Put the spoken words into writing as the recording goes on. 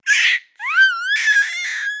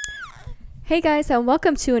Hey guys, and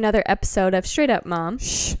welcome to another episode of Straight Up Mom,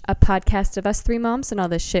 a podcast of us three moms and all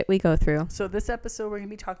the shit we go through. So this episode, we're going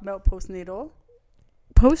to be talking about postpartum.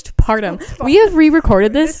 We have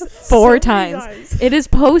re-recorded this 4 times. It is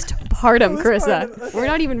postpartum, Carissa. Okay. We're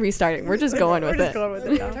not even restarting. We're just going with it.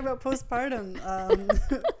 We're talking about postpartum.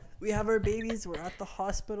 We have our babies. We're at the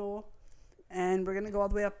hospital. And we're going to go all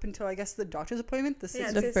the way up until, I guess, the doctor's appointment. The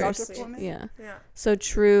first appointment. Yeah. So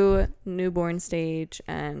true newborn stage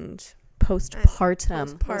and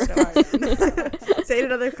postpartum. Say it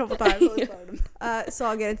another couple times. So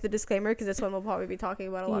I'll get into the disclaimer because this one we'll probably be talking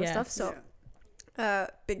about a lot of stuff. So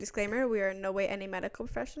big disclaimer, we are in no way any medical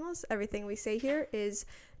professionals. Everything we say here is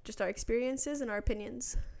just our experiences and our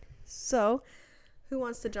opinions. So who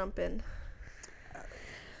wants to jump in?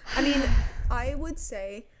 I mean, I would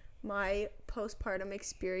say my postpartum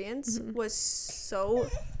experience was so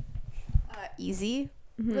easy.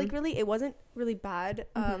 Like, really, it wasn't really bad.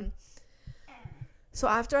 So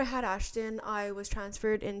after I had Ashton, I was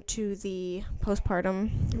transferred into the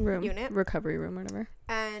postpartum unit. Recovery room or whatever.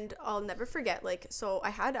 And I'll never forget, like, so I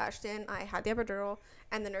had Ashton, I had the epidural,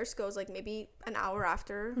 and the nurse goes, like, maybe an hour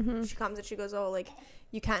after she comes and she goes, oh, like,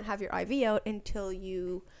 you can't have your IV out until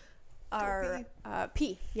you are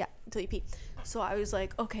pee. Yeah, until you pee. So I was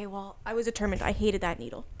like, okay, well, I was determined. I hated that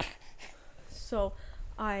needle. So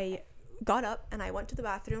I got up and I went to the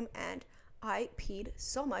bathroom and I peed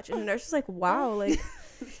so much, and the nurse was like, wow, like,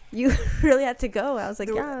 you really had to go. I was like,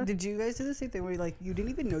 yeah. Did you guys do the same thing where, like, you didn't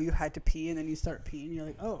even know you had to pee, and then you start peeing, you're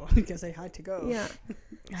like, oh, I guess I had to go. Yeah.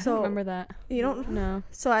 I don't remember that. You don't? No.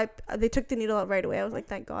 So they took the needle out right away. I was like,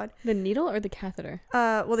 thank God. The needle or the catheter?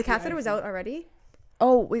 Well, the catheter was out already.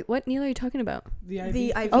 Oh, wait, what needle are you talking about? The IV. The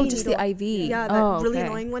IV Oh, just needle. the IV. Yeah, that really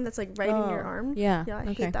annoying one that's, like, right in your arm. Yeah. Yeah,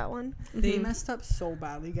 I hate that one. They messed up so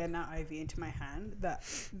badly getting that IV into my hand that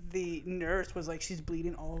the nurse was like, she's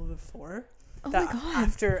bleeding all over the floor. Oh that my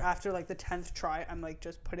God. After like the 10th try, I'm like,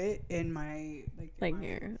 just put it in my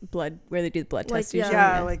your blood, where they do the blood test yeah. usually.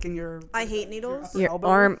 Yeah, like in your. I hate needles. Your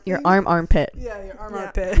arm armpit. Yeah, your arm Yeah.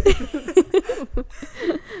 armpit.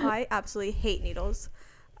 I absolutely hate needles.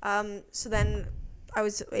 So then I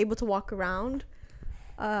was able to walk around.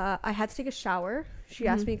 I had to take a shower. She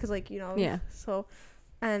asked me because, like, you know. Yeah. So,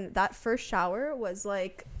 and that first shower was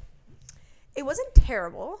like, it wasn't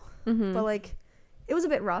terrible, but like, it was a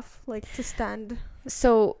bit rough, like, to stand.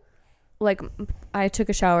 So, like, I took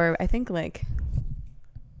a shower, I think, like,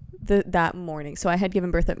 that morning. So I had given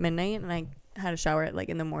birth at midnight, and I had a shower at, like,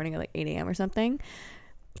 in the morning at, like, 8 a.m. or something.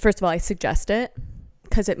 First of all, I suggest it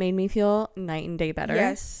because it made me feel night and day better.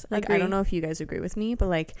 Yes, like, agree. I don't know if you guys agree with me, but,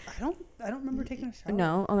 like, I don't remember taking a shower.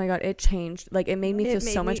 no, oh my God, it changed. Like, it made me feel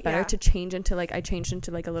so much better to change into, like, I changed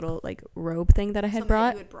into, like, a little, like, robe thing that I had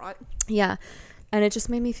brought. You had brought. Yeah. And it just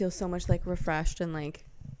made me feel so much, like, refreshed and, like,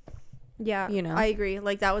 Yeah, you know. I agree.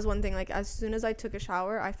 Like, that was one thing. Like, as soon as I took a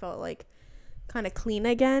shower, I felt, like, kind of clean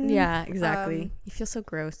again. Yeah, exactly. You feel so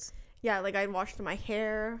gross. Yeah, like, I'd washed my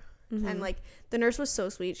hair. And, like, the nurse was so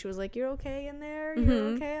sweet. She was like, you're okay in there?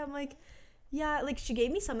 You're okay? I'm like, yeah. Like, she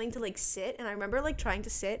gave me something to, like, sit. And I remember, like, trying to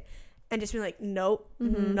sit and just being like, nope,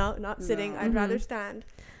 no, not sitting. I'd rather stand.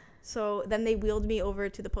 So then they wheeled me over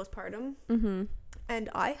to the postpartum. And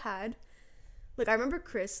I had, like, I remember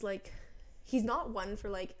Chris, like, he's not one for,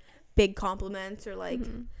 like, big compliments or, like,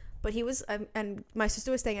 but he was, and my sister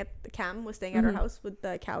was staying at, Cam was staying at her house with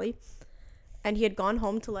Callie. And he had gone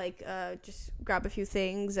home to, like, just grab a few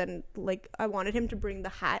things. And, like, I wanted him to bring the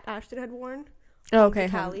hat Ashton had worn. Oh, okay.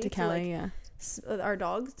 To Callie, like, yeah. Our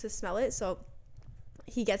dog, to smell it. So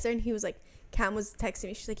he gets there and he was like, Cam was texting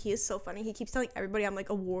me. She's like, he is so funny. He keeps telling everybody I'm,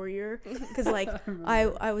 like, a warrior. Because, like,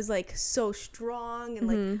 I was, like, so strong. And,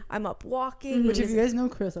 like, I'm up walking. Which, if you guys know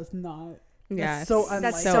Chris, that's not. Yeah. That's so unlike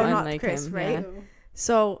that's so not Chris, him, right? Yeah.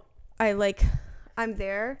 So I'm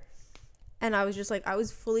there. And I was just, like, I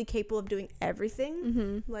was fully capable of doing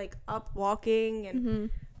everything, like, up, walking, and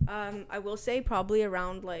I will say probably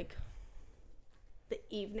around, like, the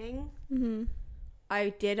evening, I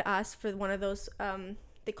did ask for one of those,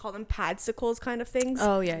 they call them padsicles kind of things.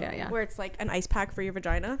 Oh, yeah. Where it's, like, an ice pack for your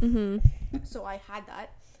vagina. So I had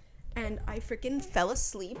that, and I freaking fell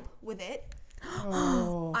asleep with it.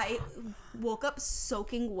 Oh. I woke up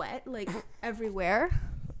soaking wet, like, everywhere.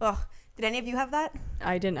 Ugh. Did any of you have that?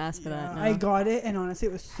 I didn't ask for that. No. I got it, and honestly,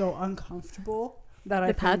 it was so uncomfortable that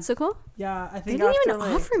the padsicle? Yeah, I think they didn't even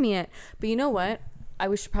like, offer me it. But you know what?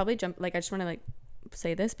 I should probably jump. Like, I just want to, like,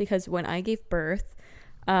 say this because when I gave birth,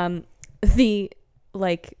 the,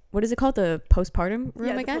 like, what is it called? The postpartum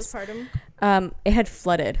room, I guess. Postpartum. It had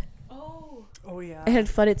flooded. Oh. Oh yeah. It had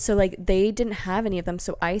flooded, so like they didn't have any of them.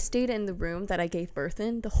 So I stayed in the room that I gave birth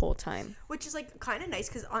in the whole time. Which is like kind of nice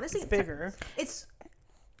because honestly, It's bigger.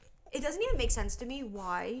 It doesn't even make sense to me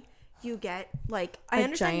why you get like I A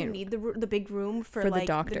understand giant- you need the big room for like the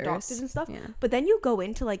doctors. and stuff, Yeah. but then you go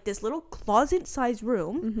into like this little closet-sized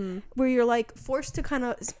room Mm-hmm. where you're like forced to kind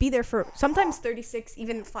of be there for sometimes 36,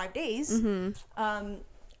 even 5 days, Mm-hmm.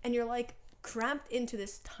 and you're like cramped into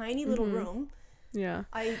this tiny little Mhm. room. Yeah.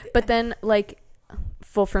 I But then like,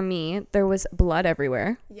 for me, there was blood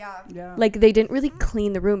everywhere. yeah. Yeah. Like they didn't really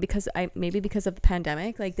clean the room because because of the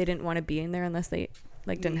pandemic, like they didn't want to be in there unless they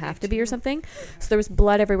like didn't have to be or something. So there was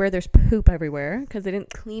blood everywhere. There's poop everywhere because they didn't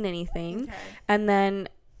clean anything. Okay. And then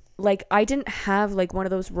like I didn't have like one of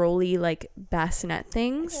those rolly like bassinet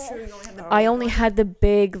things. Sure, you only have the I big only one. had the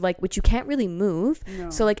big like which you can't really move. No.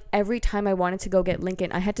 So like every time I wanted to go get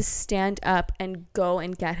Lincoln, I had to stand up and go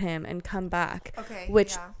and get him and come back, Okay.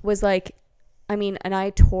 which yeah. was like, I mean, and I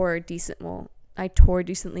tore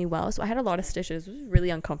decently well. So I had a lot of stitches. It was really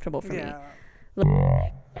uncomfortable for me.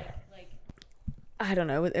 yeah. I don't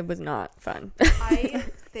know. It was not fun. I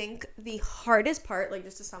think the hardest part, like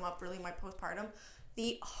just to sum up really my postpartum,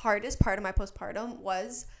 the hardest part of my postpartum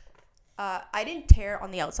was I didn't tear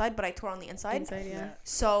on the outside, but I tore on the inside. yeah.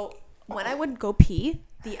 So when I would go pee,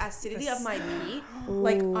 the acidity of my pee,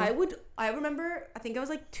 like Ooh. I remember, I think I was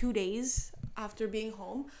like 2 days after being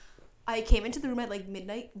home, I came into the room at like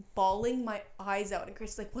midnight, bawling my eyes out, and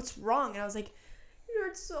Chris was like, "What's wrong?" And I was like, "It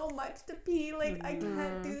hurts so much to pee. Like I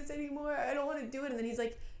can't do this anymore. I don't want to do it." And then he's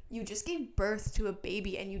like, "You just gave birth to a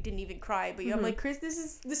baby and you didn't even cry." But I'm like, "Chris, this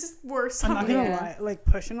is worse." I'm not gonna Yeah. lie. Like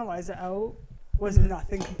pushing Eliza out was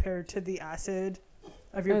nothing compared to the acid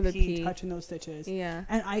of your Oh, the pee pee. touching those stitches. Yeah.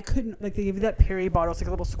 And I couldn't, like, they give you that peri bottle. It's like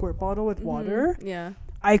a little squirt bottle with water. Yeah.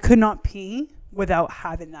 I could not pee without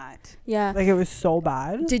having that. Yeah. Like, it was so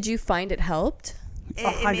bad. Did you find it helped? It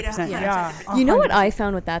made 100%. a Yeah. You know what I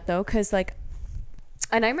found with that though, because like,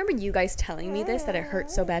 and I remember you guys telling me this that it hurt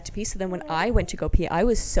so bad to pee. So then when I went to go pee, I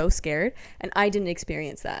was so scared, and I didn't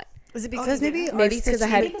experience that. Is it Oh, because you maybe didn't? Maybe because I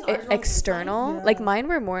had Maybe 'cause ours were on the external, inside? like Yeah. mine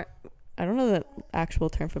were more. I don't know the actual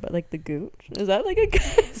term for, but like the gooch. Is that like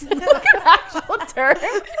is that like an actual term?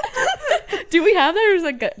 Do we have that, or is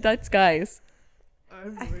like that's guys?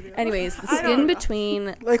 Anyways, the I skin don't know.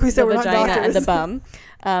 between Like we said, the we're not vagina and the doctors.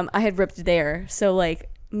 bum, I had ripped there. So like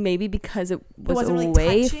maybe because it was wasn't really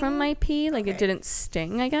away touching? from my pee, like it Okay. didn't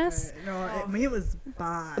sting, I guess. No, me it was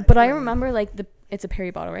bad. But I Like, remember like it's a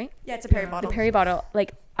peri bottle, right? Yeah, it's a peri Yeah. bottle. The peri bottle,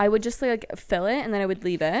 like I would just like fill it and then I would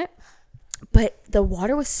leave it. But the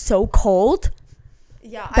water was so cold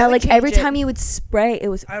Yeah, I that would like change every it. time you would spray, it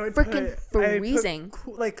was I would freaking put- I would put freezing.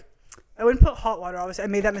 like, I wouldn't put hot water. Obviously, I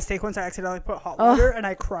made that mistake once. I accidentally put hot Ugh. water and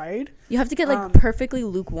I cried. You have to get like Um, perfectly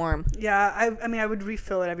lukewarm. Yeah, I mean, I would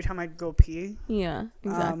refill it every time I'd go pee. Yeah,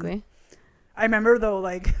 exactly. I remember though,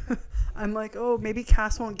 like, I'm like, oh, maybe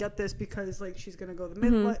Cass won't get this because like she's gonna go the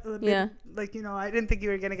mid, Yeah. like I didn't think you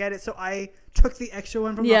were gonna get it, so I took the extra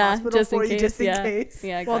one from the Yeah, hospital just in for you, case. just in Yeah. case.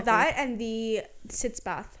 Yeah, exactly. Well, that and the sitz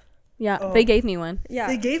bath. Yeah, Oh. they gave me one. Yeah.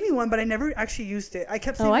 They gave me one, but I never actually used it. I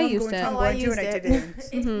kept saying, Oh, I I'm used going it. to, I'm Oh, I going to, used and I it. didn't. It's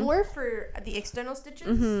Mhm. more for the external stitches.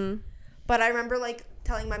 Mm-hmm. But I remember like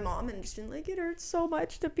telling my mom and just being like, it hurts so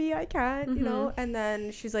much to pee, I can't, you know. And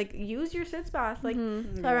then she's like, use your sitz bath. Like,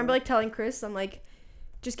 Mm-hmm. so I remember like telling Chris, I'm like,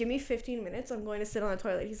 just give me 15 minutes. I'm going to sit on the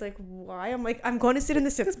toilet. He's like, why? I'm like, I'm going to sit in the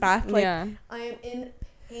sitz bath. Like, Yeah. I am in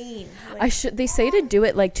pain. I should. They say to do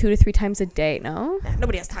it like 2 to 3 times a day. No,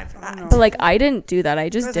 Nobody has time for that. No. but like I didn't do that. I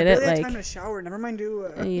just Guys, did I it barely had like time to shower. Never mind do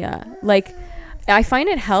it. yeah. Like I find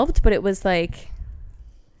it helped, but it was like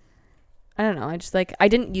I don't know. I just like I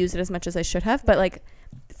didn't use it as much as I should have, but like.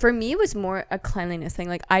 For me, it was more a cleanliness thing.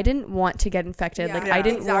 Like I didn't want to get infected. Yeah. Like Yeah. I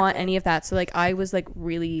didn't want Exactly. any of that. So like I was like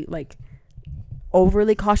really like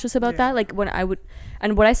overly cautious about Yeah. that. Like when I would,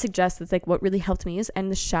 and what I suggest is like what really helped me is in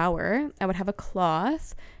the shower, I would have a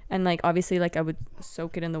cloth and like obviously like I would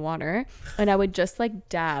soak it in the water and I would just like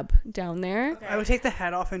dab down there. I would take the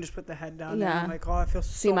head off and just put the head down. Yeah. And Yeah. I'm like, oh, I feel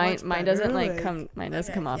so See, mine much doesn't better, like come. Mine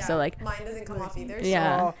doesn't come off. Yeah. So like mine doesn't come off either.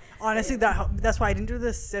 Yeah. So, honestly, that's why I didn't do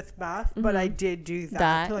the sith bath, but I did do that,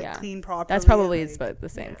 That, to like yeah. clean properly. that's probably and, it's like, about the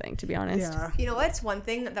same thing, to be honest. yeah. You know what's one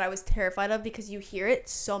thing that I was terrified of because you hear it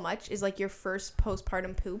so much is like your first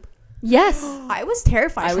postpartum poop. Yes, I was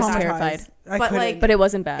terrified. I was for that. terrified. I But, couldn't. like, but it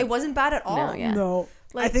wasn't bad. It wasn't bad at all. No, yeah. No.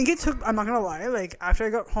 I Like- think it took, I'm not going to lie, like after I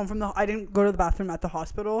got home from I didn't go to the bathroom at the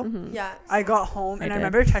hospital. Mm-hmm. Yeah. I got home and I did.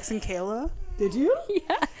 remember texting Kayla. Did you?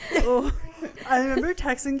 Yeah. Oh, I remember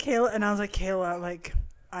texting Kayla and I was like, Kayla, like,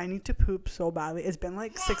 I need to poop so badly. It's been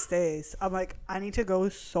like 6 days. I'm like, I need to go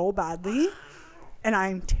so badly. and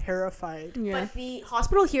I'm terrified. Yeah. But the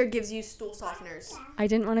hospital here gives you stool softeners. I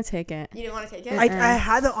didn't want to take it. You didn't want to take it? I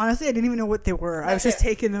had them, honestly, I didn't even know what they were. I was just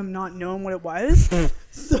taking them not knowing what it was.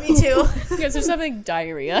 So. Me too. Because there's something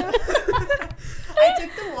diarrhea. I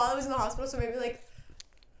took them while I was in the hospital, so maybe like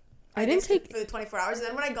I didn't take for the 24 hours, and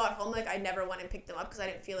then when I got home, like I never went and picked them up because I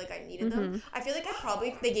didn't feel like I needed them. I feel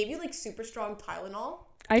like they gave you like super strong Tylenol.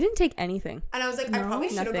 I didn't take anything. And I was like, I probably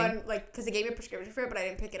should have Nothing. gone, like, because they gave me a prescription for it, but I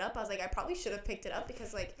didn't pick it up. I was like, I probably should have picked it up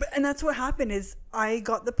because, like... And that's what happened is I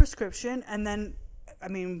got the prescription, and then, I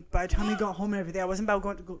mean, by the time we got home and everything, I wasn't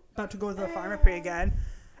about to go to the pharmacy again.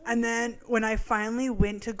 And then when I finally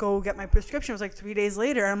went to go get my prescription, it was like 3 days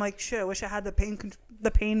later. And I'm like, shit, I wish I had the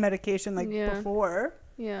pain medication, like, before.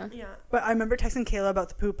 Yeah. But I remember texting Kayla about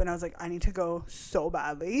the poop, and I was like, I need to go so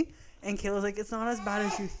badly. And Kayla's like, it's not as bad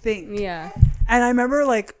as you think. Yeah. And I remember,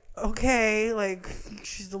 like, okay, like,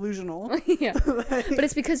 she's delusional. Yeah. But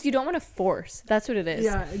it's because you don't want to force. That's what it is.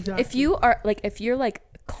 Yeah, exactly. If you're like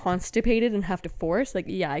constipated and have to force, like,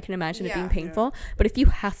 yeah, I can imagine it being painful. Yeah. But if you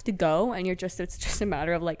have to go and it's just a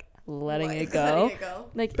matter of like letting it go,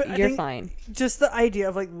 like, but you're fine. Just the idea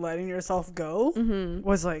of like letting yourself go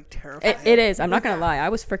was like terrifying. It is. I'm not gonna lie. I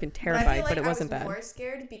was freaking terrified, I feel like but it wasn't I was bad. more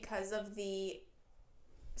scared because of the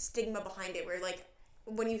stigma behind it, where like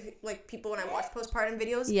when you like people when I watch postpartum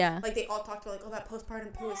videos, like they all talk about like, oh, that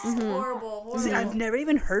postpartum poo is horrible. See, I've never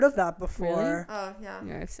even heard of that before. Really? Oh yeah.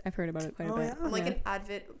 Yeah, I've heard about it quite a bit. Yeah. I'm like an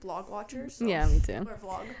avid blog watcher. So Yeah, me too. or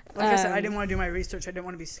vlog. Like I said, I didn't want to do my research. I didn't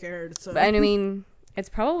want to be scared. So. But, and I mean, it's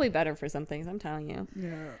probably better for some things. I'm telling you.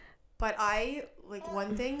 Yeah. But I like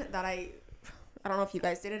one thing that I don't know if you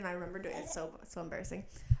guys did it, and I remember doing it. So embarrassing.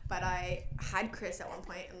 But I had Chris at one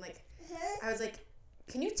point, and like I was like,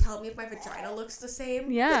 can you tell me if my vagina looks the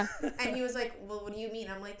same? Yeah. And he was like, well, what do you mean?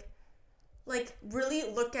 I'm like really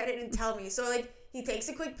look at it and tell me. So like he takes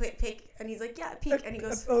a quick pic, and he's like, yeah, peek, and he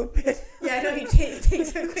goes, yeah, I know. He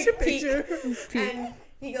takes a quick peek, and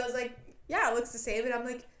he goes like, yeah, it looks the same. And I'm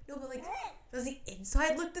like, no, but like, does the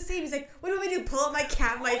inside look the same? He's like, what do you want me to do? Pull out my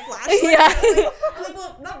flashlight? Yeah. I'm like,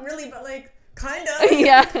 well, not really, but like, kind of.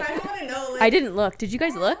 Yeah. I kind of want to know. Like, I didn't look. Did you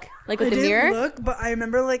guys look? Like with the mirror? I didn't look, but I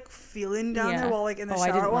remember like feeling down there while like in the I shower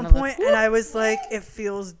didn't at one wanna point, and I was like, it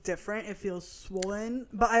feels different. It feels swollen.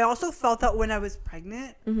 But I also felt that when I was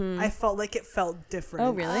pregnant, I felt like it felt different.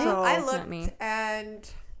 Oh, really? So, I Not looked, me. and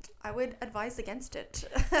I would advise against it.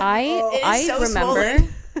 I so remember.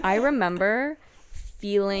 swollen. I remember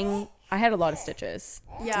feeling. I had a lot of stitches.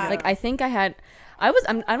 Yeah. Like I think I had.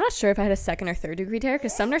 I'm not sure if I had a second or third degree tear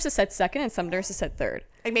because some nurses said second and some nurses said third.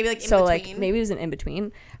 Like maybe like in so between. like maybe it was an in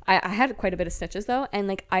between. I had quite a bit of stitches though, and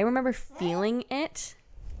like I remember feeling it.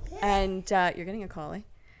 And you're getting a call, eh?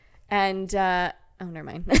 And oh, never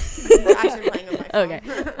mind. I'm actually playing on my phone.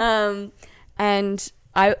 Okay. And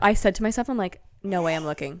I said to myself, I'm like, no way, I'm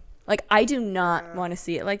looking. Like I do not want to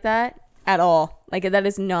see it like that at all. Like that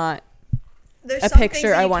is not. There's A some picture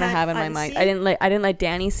things I you want to can't have in my mind. I didn't let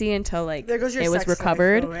Danny see until like there goes your it was sex life,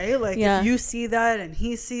 recovered. though, right? Like if you see that and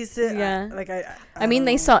he sees it, Yeah. I mean, don't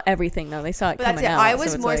they know. saw everything though. They saw it But that's coming it. out. I so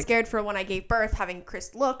was it's more like, scared for when I gave birth, having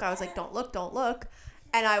Chris look. I was like, don't look.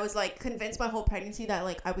 And I was like convinced my whole pregnancy that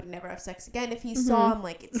like I would never have sex again if he saw him.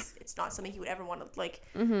 Like it's not something he would ever want to like.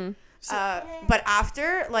 But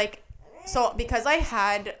after like. So because I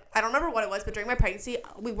don't remember what it was, but during my pregnancy,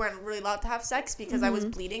 we weren't really allowed to have sex because I was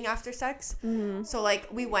bleeding after sex. So like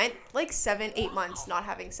we went like 7-8 months not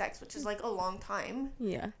having sex, which is like a long time.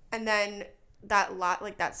 Yeah. And then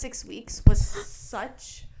that 6 weeks was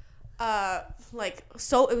such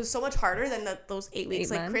so it was so much harder than those 8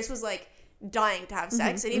 weeks. 8 Like months. Chris was like dying to have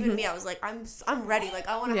sex, and even me, I was like, I'm ready. Like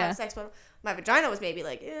I want to have sex, but my vagina was maybe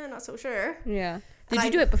like, not so sure. Yeah. Did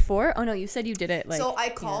you do it before? Oh no, you said you did it. Like, so I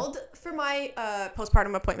called for my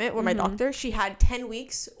postpartum appointment with my doctor. She had 10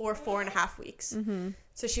 weeks or 4.5 weeks.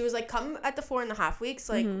 So she was like, come at the 4.5 weeks.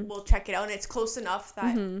 Like we'll check it out, and it's close enough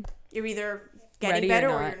that you're either getting Ready better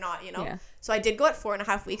or or you're not. You know. Yeah. So I did go at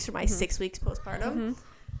 4.5 weeks for my 6 weeks postpartum,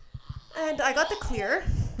 and I got the clear.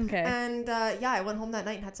 Okay. And I went home that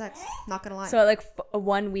night and had sex. Not gonna lie. So like a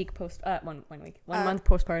 1 week one month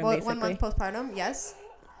postpartum basically. 1 month postpartum. Yes.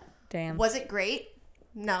 Damn. Was it great?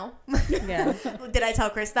 No. Yeah. Did I tell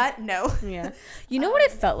Chris that? No. Yeah. You know what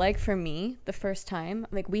it felt like for me the first time?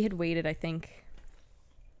 Like we had waited, I think,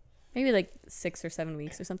 maybe like 6 or 7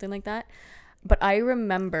 weeks or something like that. But I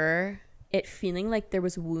remember it feeling like there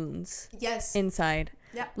was wounds. Yes. Inside.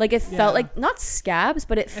 Yeah. Like it felt like not scabs,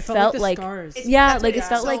 but it felt like scars. yeah, That's like what it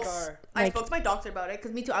felt is. like So I spoke to my doctor about it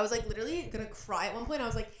because me too. I was like literally gonna cry at one point. I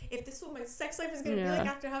was like, if this is what my sex life is gonna be like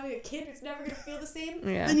after having a kid, it's never gonna feel the same.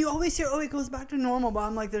 Yeah. And you always hear, it goes back to normal, but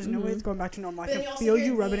I'm like, there's no way it's going back to normal. I can feel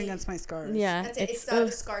you rubbing against my scars. Yeah. That's it. It's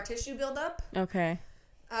the scar tissue buildup. Okay.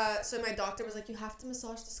 So my doctor was like, you have to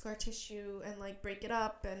massage the scar tissue and like break it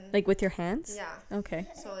up and like with your hands. Yeah. Okay.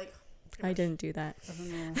 So like. I didn't do that. I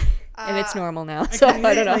don't know. And it's normal now, so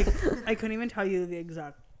I don't know. Like, I couldn't even tell you the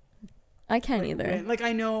exact. I can't either. When. Like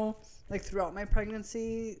I know, like throughout my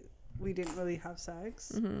pregnancy, we didn't really have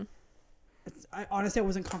sex. Mm-hmm. Honestly, I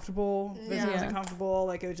wasn't comfortable. Vincent wasn't comfortable.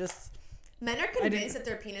 Like it was just. Men are convinced that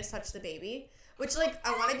their penis touched the baby, which like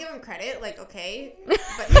I want to give him credit. Like okay,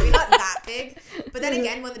 but maybe not that big. But then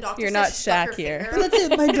again, when the doctor you're says not Shaq here. But that's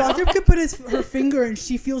it. My doctor could put her finger and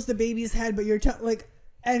she feels the baby's head, but you're like.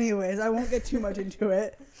 Anyways, I won't get too much into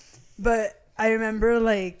it. But I remember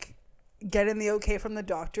like getting the okay from the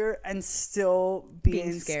doctor and still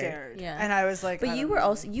being scared. Yeah. And I was like, but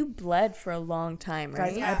you bled for a long time,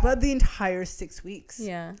 right? Guys, I bled the entire 6 weeks.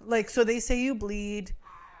 Yeah. Like, so they say you bleed,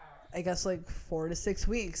 I guess, like 4 to 6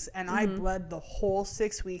 weeks. And I bled the whole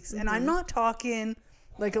 6 weeks. And I'm not talking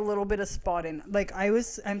like a little bit of spotting. Like, I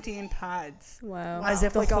was emptying pads. Wow. As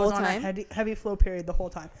if the like I was on a heavy flow period the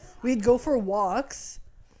whole time. We'd go for walks.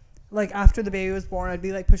 Like, after the baby was born, I'd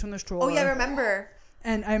be, like, pushing the stroller. Oh, yeah, I remember.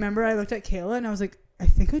 And I remember I looked at Kayla, and I was like, I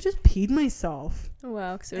think I just peed myself. Oh,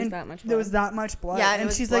 wow, because there was that much blood. There was that much blood. Yeah, and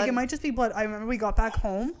she's like, it might just be blood. I remember we got back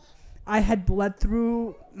home. I had bled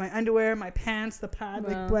through my underwear, my pants, the pad,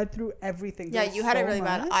 like, bled through everything. Yeah, you had it really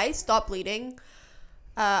bad. I stopped bleeding.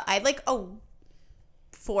 I had, like, 4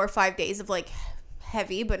 or 5 days of, like,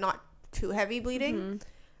 heavy, but not too heavy bleeding.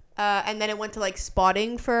 And then it went to, like,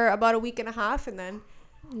 spotting for about a week and a half, and then...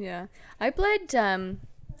 Yeah. I bled,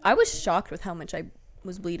 I was shocked with how much I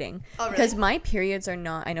was bleeding. Oh, really? Because my periods are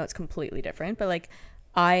not, I know it's completely different, but like,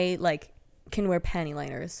 I like can wear panty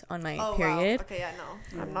liners on my period. Wow. Okay, yeah,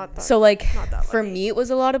 no. I'm not that. So like, for lucky. me it was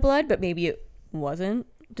a lot of blood, but maybe it wasn't.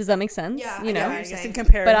 Does that make sense? Yeah, you know? I guess in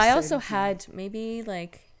comparison. But I also had maybe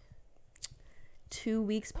like 2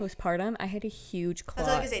 weeks postpartum. I had a huge clot. That's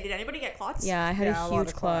what I was gonna say. Did anybody get clots? Yeah, I had a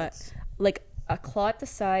huge clot. Like a clot the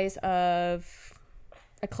size of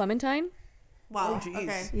a clementine. Wow. Oh, geez.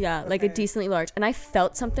 Okay. Yeah, like a decently large. And I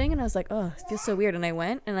felt something and I was like, oh, it feels so weird. And I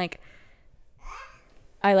went and like,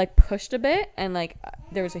 I like pushed a bit and like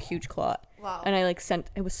there was a huge clot. Wow. And I like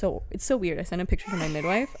it's so weird. I sent a picture to my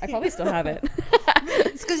midwife. I probably still have it.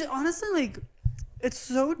 It's because honestly, like, it's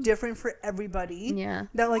so different for everybody. Yeah.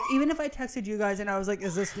 That like, even if I texted you guys and I was like,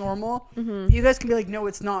 is this normal? You guys can be like, no,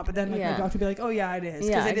 it's not. But then like my doctor would be like, oh yeah, it is.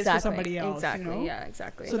 Because it is for somebody else. Exactly. You know? Yeah,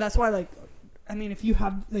 exactly. So that's why like, I mean, if you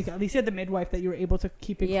have like at least you had the midwife that you were able to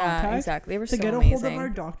keep in contact. Yeah, exactly. They were to so get amazing. a hold of our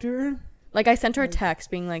doctor. Like I sent her a text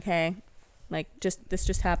being like, hey, like this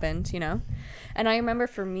just happened, you know? And I remember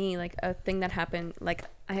for me, like a thing that happened, like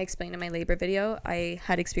I explained in my labor video, I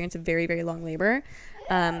had experienced a very, very long labor.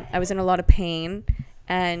 I was in a lot of pain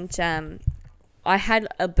and I had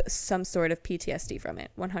some sort of PTSD from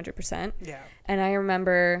it, 100%. Yeah. And I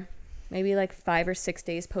remember maybe like 5 or 6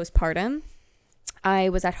 days postpartum, I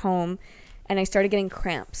was at home and I started getting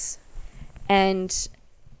cramps. And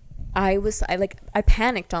I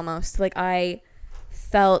panicked almost. Like I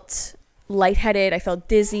felt lightheaded. I felt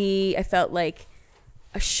dizzy. I felt like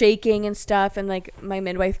a shaking and stuff. And like my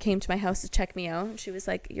midwife came to my house to check me out. And she was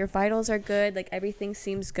like, your vitals are good. Like everything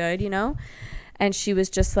seems good, you know? And she was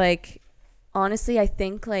just like, honestly, I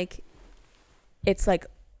think like it's like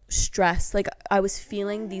stress. Like I was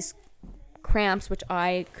feeling these cramps, which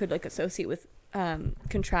I could like associate with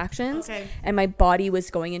contractions. Okay. And my body was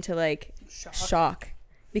going into like shock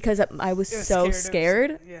because I was so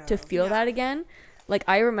scared to feel that again. Like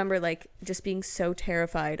I remember like just being so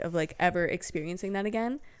terrified of like ever experiencing that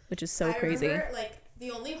again, which is so crazy. I remember, like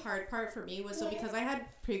the only hard part for me was because I had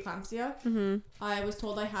preeclampsia. I was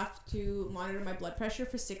told I have to monitor my blood pressure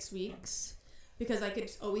for 6 weeks because I could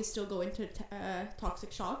always still go into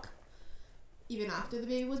toxic shock even after the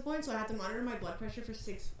baby was born. So I had to monitor my blood pressure for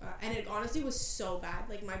 6 and it honestly was so bad.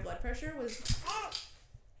 Like my blood pressure was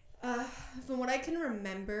from what I can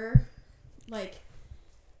remember, like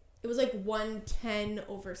it was like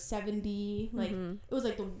 110/70. Like it was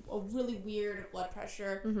like a really weird blood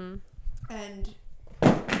pressure. And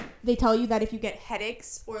they tell you that if you get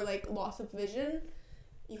headaches or like loss of vision,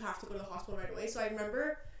 you have to go to the hospital right away. So I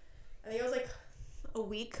remember, I think it was like a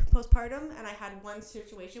week postpartum, and I had one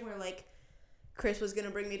situation where like Chris was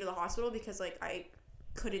gonna bring me to the hospital because like I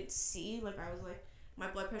couldn't see. Like I was like,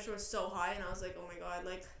 my blood pressure was so high, and I was like, oh my god,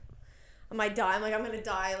 like I might die. I'm like, I'm gonna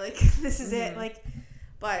die. Like this is it. Like,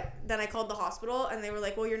 But then I called the hospital and they were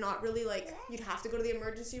like, well, you're not really like, you'd have to go to the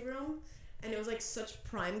emergency room. And it was like such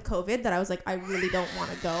prime COVID that I was like, I really don't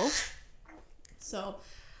want to go. So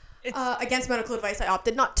against medical advice, I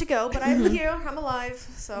opted not to go, but I'm here, I'm alive.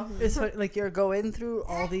 So it's like you're going through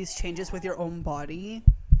all these changes with your own body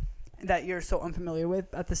that you're so unfamiliar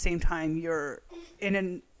with. At the same time, you're in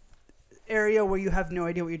an area where you have no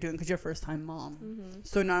idea what you're doing because you're first time mom.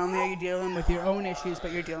 So not only are you dealing with your own issues,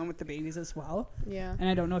 but you're dealing with the babies as well. Yeah. And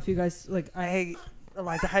I don't know if you guys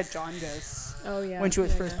Eliza had jaundice when she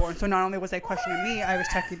was first born. So not only was I questioning me, I was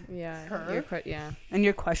checking her. And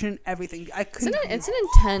you're questioning everything. It's an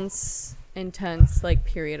intense like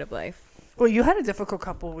period of life. Well, you had a difficult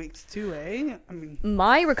couple of weeks too, eh? I mean,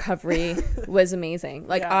 my recovery was amazing.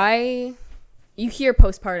 Like you hear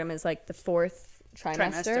postpartum is like the 4th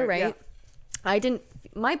trimester, right? Yeah.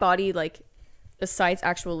 My body, like, besides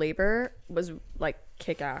actual labor, was like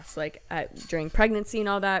kick ass. Like during pregnancy and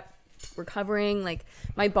all that, recovering, like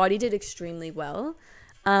my body did extremely well.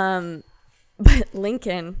 But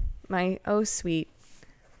Lincoln, my sweet,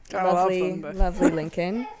 lovely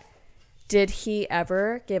Lincoln, did he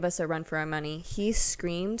ever give us a run for our money? He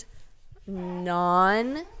screamed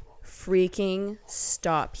non-freaking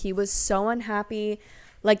stop. He was so unhappy.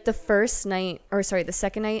 Like the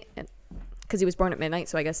second night, because he was born at midnight,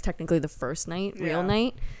 so I guess technically the first night, real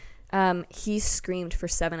night, he screamed for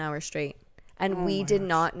 7 hours straight. And we did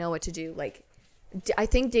not know what to do. Like, I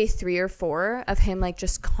think day 3 or 4 of him, like,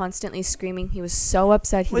 just constantly screaming. He was so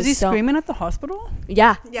upset. Was he screaming at the hospital?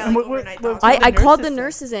 Yeah. Yeah. Like I called the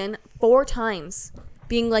nurses in 4 times,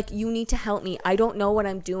 being like, you need to help me. I don't know what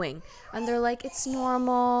I'm doing. And they're like, it's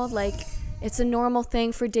normal. Like, it's a normal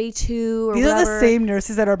thing for day 2 or These whatever. These are the same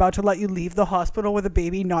nurses that are about to let you leave the hospital with a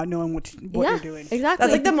baby not knowing what you're doing. Exactly.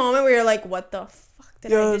 That's like the moment where you're like, what the fuck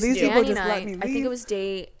did I just do? People just let me leave. I think it was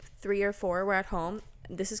day 3 or 4, we're at home.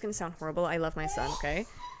 This is going to sound horrible. I love my son, okay?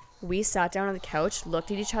 We sat down on the couch,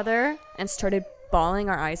 looked at each other, and started bawling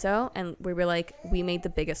our eyes out. And we were like, we made the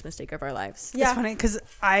biggest mistake of our lives. Yeah. It's funny because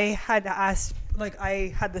I had asked, like,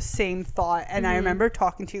 I had the same thought. And I remember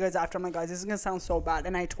talking to you guys after. I'm like, guys, this is going to sound so bad.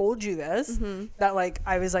 And I told you this, that, like,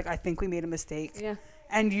 I was like, I think we made a mistake. Yeah.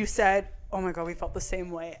 And you said, oh my God, we felt the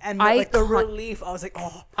same way. And the relief, I was like,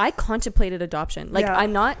 oh. I contemplated adoption. Like,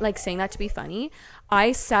 I'm not like saying that to be funny.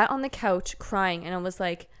 I sat on the couch crying and I was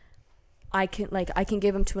like, I can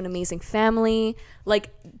give him to an amazing family.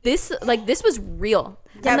 Like this was real.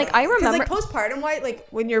 Yeah, and like I remember like postpartum, like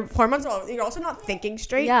when your hormones are all, you're also not thinking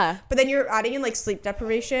straight. Yeah. But then you're adding in like sleep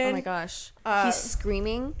deprivation. Oh my gosh. He's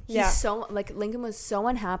screaming. He's so like Lincoln was so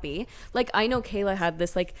unhappy. Like I know Kayla had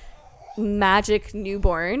this like magic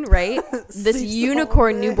newborn, right? This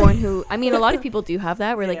unicorn newborn who, I mean, a lot of people do have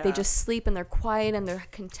that where like they just sleep and they're quiet and they're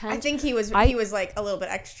content. I think he was like a little bit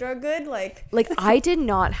extra good, like I did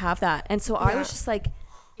not have that. And so I was just like,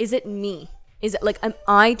 is it me? Is it like, am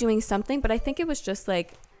I doing something? But I think it was just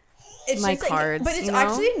like my cards, but it's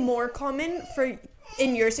actually more common for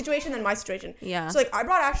in your situation than my situation. Yeah. So like I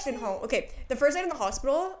brought Ashton home. Okay, the first night in the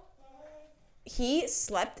hospital, he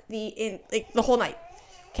slept the whole night.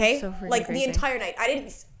 Okay, so like crazy. The entire night. I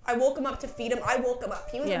woke him up to feed him. I woke him up.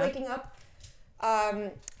 He was waking up.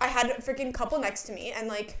 I had a freaking couple next to me, and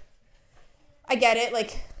like, I get it.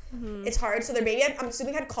 Like, it's hard. So their baby, I'm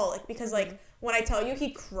assuming, had colic because like when I tell you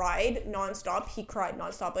he cried nonstop,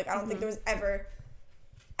 Like I don't think there was ever.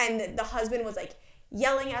 And the husband was like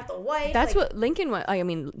yelling at the wife. That's like, what Lincoln was. I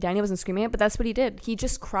mean, Daniel wasn't screaming it, but that's what he did. He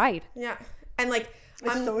just cried. Yeah, and like.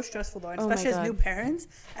 It's so stressful though, especially as new parents.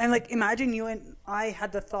 And like, imagine you and I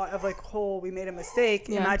had the thought of like, oh, we made a mistake.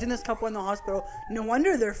 Yeah. Imagine this couple in the hospital. No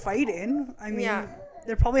wonder they're fighting. I mean,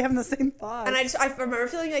 they're probably having the same thoughts. And I remember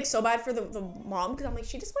feeling like so bad for the mom because I'm like,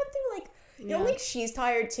 she just went through like, you know, like she's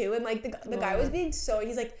tired too. And like the guy was being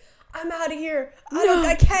he's like, I'm out of here.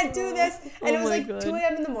 I can't do this. And it was like 2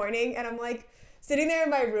 a.m. in the morning, and I'm like. Sitting there in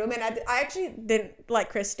my room, and I actually didn't let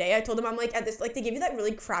Chris stay. I told him, I'm like, at this, like, they give you that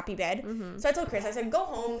really crappy bed. So I told Chris, I said, go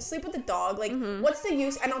home, sleep with the dog. Like, what's the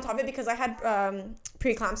use? And on top of it, because I had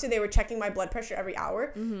preeclampsia, they were checking my blood pressure every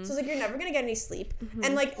hour. So I was like, you're never going to get any sleep.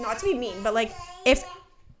 And, like, not to be mean, but, like, if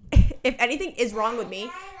anything is wrong with me,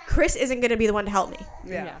 Chris isn't going to be the one to help me.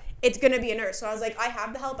 Yeah. It's going to be a nurse. So I was like, I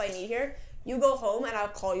have the help I need here. You go home, and I'll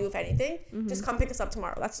call you if anything. Just come pick us up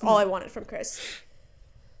tomorrow. That's all I wanted from Chris.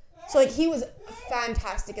 So, like, he was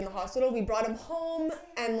fantastic in the hospital. We brought him home,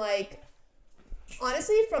 and, like,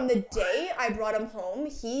 honestly, from the day I brought him home,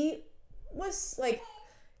 he was, like,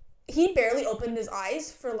 he barely opened his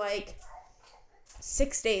eyes for, like,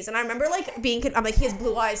 6 days. And I remember, like, I'm like, he has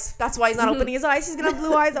blue eyes. That's why he's not opening his eyes. He's going to have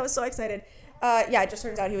blue eyes. I was so excited. It just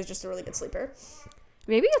turns out he was just a really good sleeper.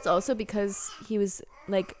 Maybe it's also because he was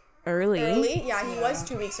like early. Yeah, he was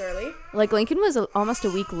 2 weeks early. Like Lincoln was almost a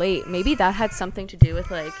week late. Maybe that had something to do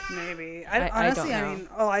with like. Maybe. Honestly, I mean,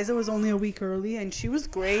 Eliza was only a week early, and she was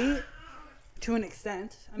great to an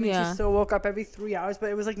extent. I mean, she still woke up every 3 hours, but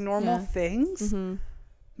it was like normal things. Mm-hmm.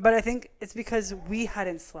 But I think it's because we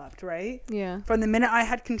hadn't slept, right? Yeah. From the minute I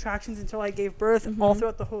had contractions until I gave birth, all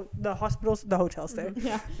throughout the hotel stay.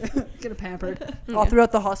 Yeah. Get pampered. All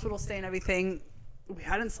throughout the hospital stay and everything, we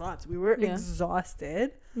hadn't slept. We were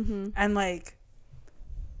exhausted. Mm-hmm. And like,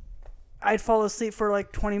 I'd fall asleep for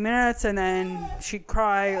like 20 minutes and then she'd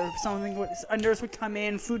cry or something. A nurse would come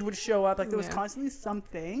in, food would show up. Like there was constantly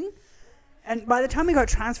something. And by the time we got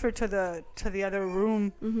transferred to the other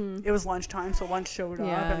room, it was lunchtime, so lunch showed up.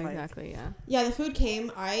 And like, exactly. Yeah. Yeah, the food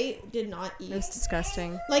came. I did not eat. It was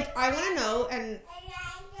disgusting. Like, I want to know and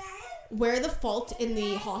where the fault in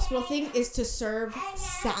the hospital thing is to serve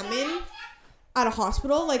salmon at a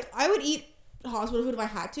hospital. Like, I would eat hospital food if I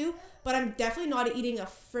had to, but I'm definitely not eating a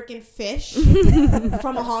freaking fish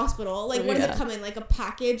from a hospital. Like, what does it come in? Like a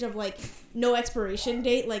package of like no expiration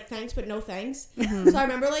date, like thanks but no thanks. So I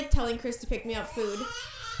remember like telling Chris to pick me up food,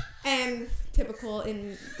 and typical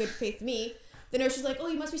in good faith me, the nurse was like, "Oh,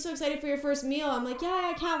 you must be so excited for your first meal." I'm like,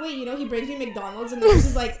 "Yeah, I can't wait." You know, he brings me McDonald's, and the nurse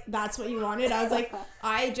is like, "That's what you wanted?" I was like,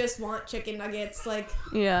 "I just want chicken nuggets." Like,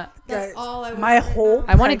 that's all I want.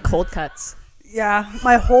 I wanted cold cuts. Yeah,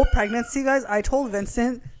 my whole pregnancy, guys, I told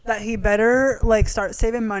Vincent that he better like start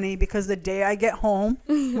saving money because the day I get home,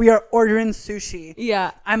 we are ordering sushi.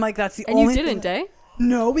 Yeah. I'm like, that's the and only. And you didn't, eh?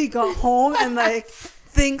 No, we got home and like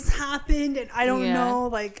things happened and I don't know,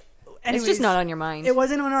 like. Anyways, it's just not on your mind. It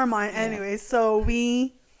wasn't on our mind, anyways. So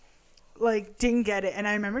we like didn't get it, and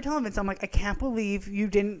I remember telling Vincent, I'm like, I can't believe you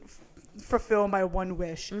didn't fulfill my one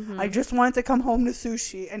wish. I just wanted to come home to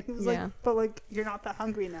sushi, and he was like, but like you're not that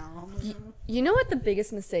hungry now. You know what the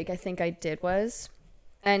biggest mistake I think I did was,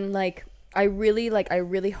 and like I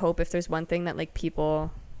really hope if there's one thing that like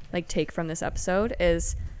people like take from this episode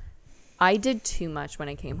is I did too much when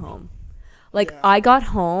I came home. Like I got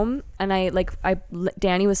home and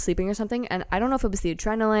Danny was sleeping or something, and I don't know if it was the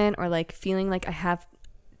adrenaline or like feeling like I have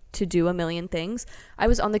to do a million things. I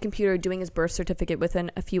was on the computer doing his birth certificate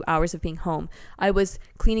within a few hours of being home. I was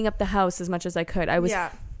cleaning up the house as much as I could.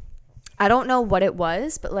 I don't know what it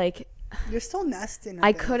was, but like you're still nesting.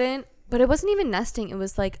 I couldn't, but it wasn't even nesting. It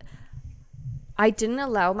was like I didn't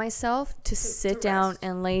allow myself to sit down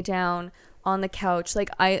and lay down on the couch. Like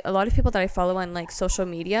a lot of people that I follow on like social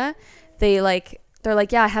media, they're like,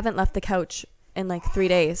 yeah, I haven't left the couch in like 3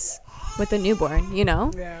 days with a newborn, you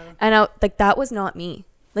know? Yeah. And that was not me.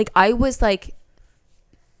 Like I was like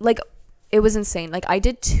it was insane. Like I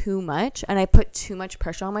did too much and I put too much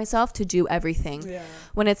pressure on myself to do everything. Yeah.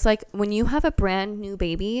 When it's like when you have a brand new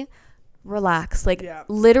baby, relax. Like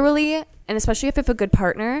literally, and especially if you have a good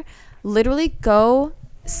partner, literally go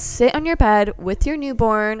sit on your bed with your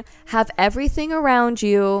newborn, have everything around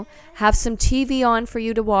you, have some TV on for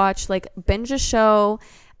you to watch, like binge a show,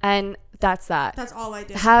 and that's that. That's all I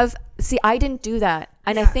did. I didn't do that.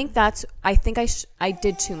 And I think I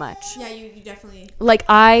did too much. Yeah, you definitely. Like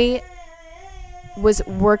I was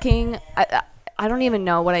working, I don't even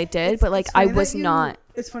know what I did, but like I was not.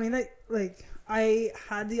 It's funny that like I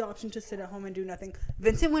had the option to sit at home and do nothing.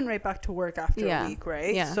 Vincent went right back to work after a week,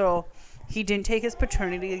 right? Yeah. So he didn't take his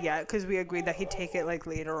paternity yet because we agreed that he'd take it like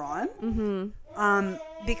later on.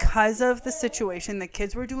 Mm-hmm. Because of the situation, the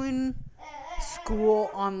kids were doing school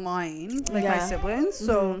online, like my siblings.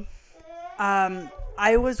 So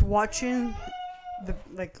I was watching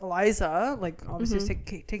Eliza, like obviously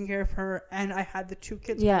taking care of her, and I had the two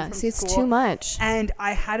kids home from it's school, too much. and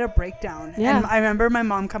I had a breakdown. And I remember my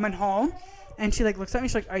mom coming home and she like looks at me,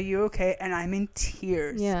 she's like, "Are you okay?" And I'm in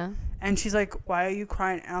tears. And she's like, "Why are you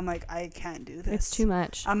crying?" And I'm like, "I can't do this. It's too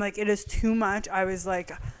much." I'm like, "It is too much." I was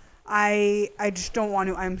like, I just don't want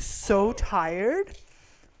to. I'm so tired.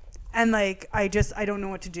 And like I don't know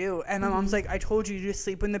what to do. And my mom's like, "I told you to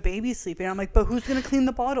sleep when the baby's sleeping." I'm like, "But who's gonna clean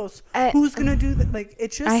the bottles? Who's gonna do that?" Like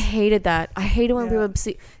it's just. I hated that. I hated when people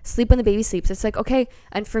sleep when the baby sleeps. It's like okay,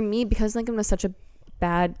 and for me because like I'm such a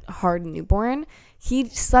bad hard newborn, he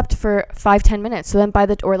slept for 5-10 minutes. So then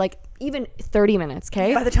or like even 30 minutes.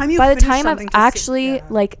 Okay. By the time I've actually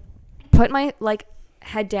like put my like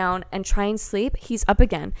head down and try and sleep, he's up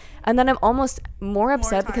again, and then I'm almost more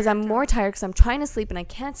upset because I'm more tired because I'm trying to sleep and I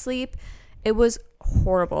can't sleep. It was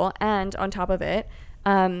horrible. And on top of it,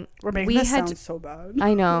 we're making this sound so bad.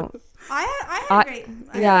 I know. I had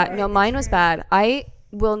great. Mine was bad. I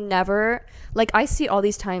will never like I see all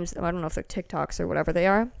these times, I don't know if they're TikToks or whatever they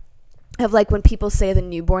are, of like when people say the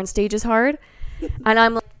newborn stage is hard and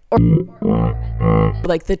I'm like or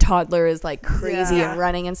like the toddler is like crazy Yeah. and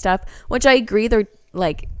running and stuff, which I agree they're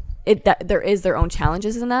like that there is their own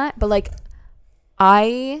challenges in that, but like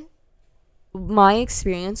my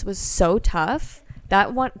experience was so tough.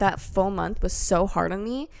 That full month was so hard on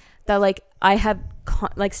me that like I have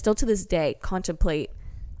like still to this day contemplate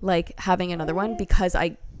like having another one because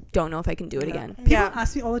I don't know if I can do it again. People Yeah.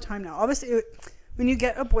 ask me all the time now. Obviously, when you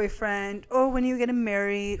get a boyfriend, or when you get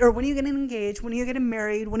married, or when you get engaged, when you get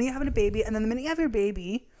married, when you're having a baby, and then the minute you have your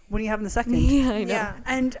baby, when are you having the second? Yeah, I know. Yeah.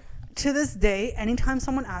 And to this day, anytime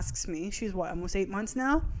someone asks me, she's what, almost 8 months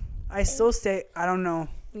now, I still say, I don't know.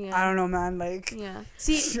 Yeah. I don't know, man. Like, Yeah.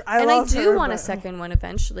 See, I I love do her, want a but- second one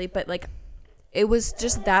eventually, but like it was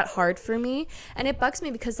just that hard for me, and it bugs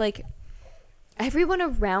me because like everyone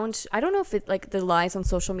around, I don't know if it like the lies on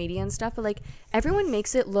social media and stuff, but like everyone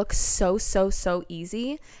makes it look so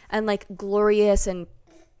easy and like glorious and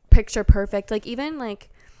picture perfect. Like even like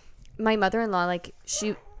my mother-in-law, like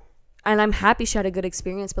and I'm happy she had a good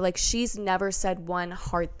experience, but like she's never said one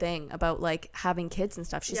hard thing about like having kids and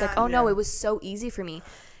stuff. She's Yeah. like, oh no, Yeah. it was so easy for me.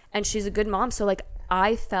 And she's a good mom. So like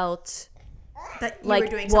I felt that you like, were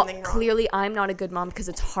doing well, something wrong. clearly I'm not a good mom because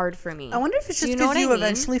it's hard for me. I wonder if it's Do just you know because what you, I mean?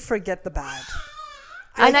 eventually forget the bad.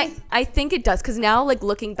 And I think it does, because now like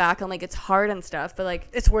looking back, I'm like it's hard and stuff, but like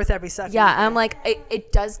It's worth every second. yeah, I'm like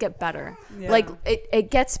it does get better. Yeah. Like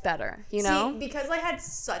it gets better, you know? See, because I had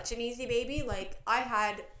such an easy baby, like I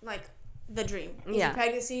had like the dream. Easy Yeah.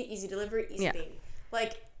 pregnancy, easy delivery, easy Yeah. baby.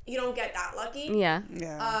 Like you don't get that lucky. Yeah.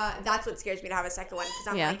 Yeah. That's what scares me to have a second one, because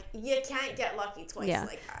I'm Yeah. like, you can't get lucky twice Yeah.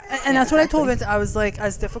 like that. And that's what I told exactly. Vince. I was like,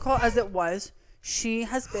 as difficult as it was, she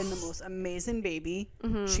has been the most amazing baby.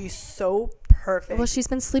 She's so perfect. Well, she's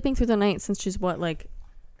been sleeping through the night since she's what, like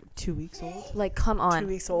 2 weeks old. like come on. 2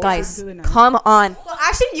 weeks old. Guys, Through the night. come on. Well,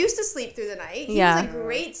 Ashton used to sleep through the night. He Yeah. was a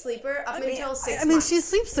great sleeper up until 6 I mean, months. she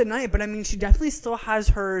sleeps at night, but I mean, she definitely still has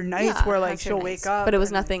her nights Yeah, where like has her she'll nights. wake up. But it was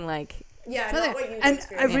and- nothing like yeah, not what you And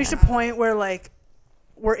experienced. I've reached a Yeah. point where like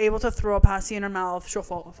we're able to throw a passy in her mouth. She'll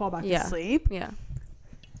fall back Yeah. to sleep. yeah.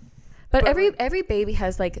 But But, every baby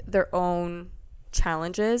has like their own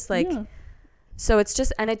challenges, like Yeah. so it's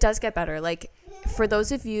just, and it does get better. Like for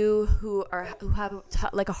those of you who have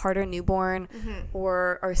like a harder newborn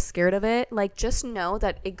or are scared of it, like just know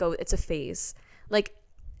that it's a phase. Like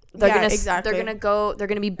they're Yeah, gonna exactly. they're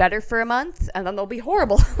gonna be better for a month and then they'll be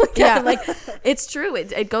horrible. Yeah. Like it's true.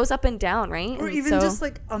 It goes up and down, right? Or And even so- just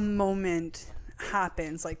like a moment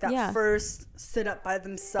happens, like that Yeah. first sit up by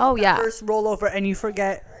themselves. Oh, that yeah. First rollover, and you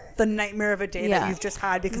forget the nightmare of a day Yeah. that you've just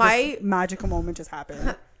had because My- this magical moment just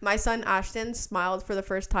happened. My son Ashton smiled for the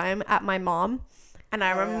first time at my mom, and I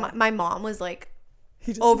remember yeah. my mom was like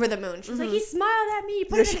He just, over the moon. She was like, he smiled at me.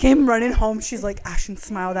 Put Yeah, it she in- came running home. She's like, Ashton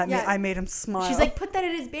smiled at me. Yeah. I made him smile. She's like, put that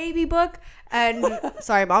in his baby book. And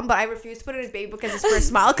sorry, mom, but I refused to put it in his baby book as his first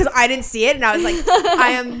smile because I didn't see it, and I was like, I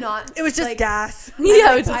am not. it was just like, gas.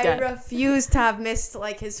 yeah, it was just I good. refuse to have missed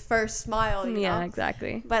like his first smile. You Yeah, know?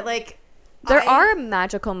 exactly. But like, There are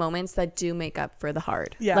magical moments that do make up for the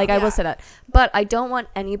hard. Yeah. Like I Yeah. will say that. But I don't want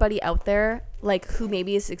anybody out there like who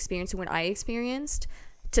maybe is experiencing what I experienced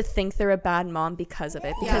to think they're a bad mom because of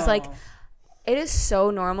it. Because Yeah. like it is so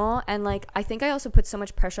normal, and like I think I also put so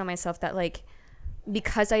much pressure on myself that like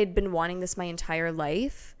because I had been wanting this my entire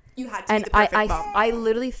life, you had to and be the perfect mom. I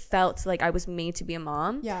literally felt like I was made to be a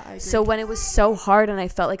mom. Yeah, I agree. So when it was so hard and I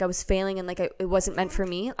felt like I was failing and like it wasn't meant for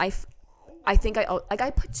me, I think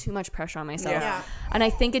I put too much pressure on myself. Yeah. Yeah. And I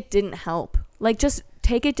think it didn't help. Like just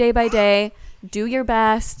take it day by day, do your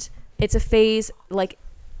best. It's a phase, like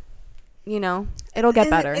it'll get And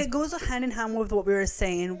better. It goes hand in hand with what we were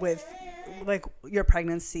saying with like your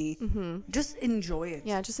pregnancy. Just enjoy it.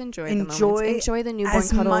 Yeah, just enjoy the Enjoy moments. Enjoy the newborn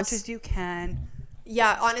as cuddles. much as you can.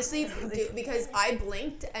 Yeah, honestly, because I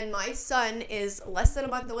blinked and my son is less than a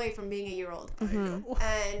month away from being a year old,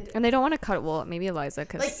 and And they don't want to cuddle. Well, maybe Eliza,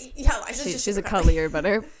 because like yeah, Liza's just she's a super cuddly. cuddlier,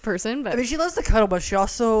 better person. But I mean, she loves to cuddle, but she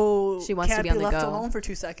also She wants to can't be on the left go. alone for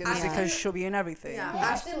 2 seconds Yeah. because she'll be in everything. Yeah,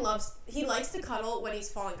 Ashton likes to cuddle when he's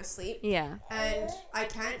falling asleep. yeah, And I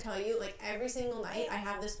can't tell you, like, every single night I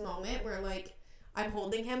have this moment where, like, I'm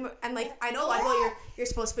holding him. And, like, I know, like, well, you're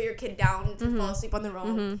supposed to put your kid down to fall asleep on their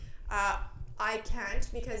own. I can't,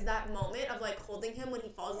 because that moment of, like, holding him when he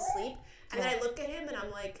falls asleep, and then I look at him and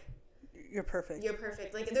I'm like, You're perfect. you're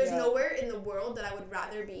perfect. Like, there's Yeah. nowhere in the world that I would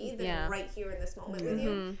rather be than Yeah. right here in this moment with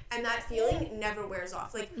you. And that feeling never wears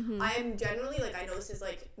off. Like, I am generally, like, I know this is,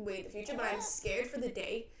 like, way in the future, but I'm scared for the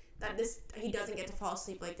day that he doesn't get to fall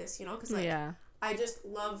asleep like this, you know? Because, like, yeah. I just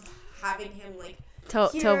love having him, like, Till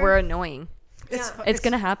here. we're annoying. It's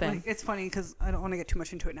gonna happen. Like, it's funny because I don't want to get too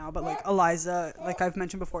much into it now, but like Eliza, like I've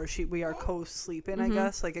mentioned before, we are co-sleeping. I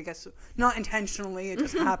guess not intentionally, it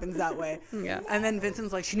just happens that way. Yeah. And then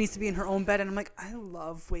Vincent's like, she needs to be in her own bed, and I'm like, I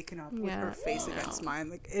love waking up with her face against mine.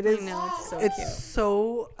 Like it is. It's so it's cute.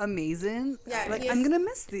 so amazing. Yeah, like I'm gonna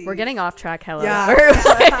miss these. We're getting off track, hella.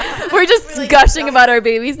 Yeah. We're just gushing about our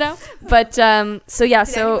babies now. But so yeah,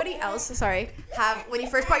 Did so anybody else, have when you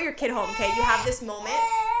first brought your kid home, okay, you have this moment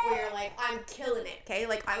where you're like, I'm killing it, okay?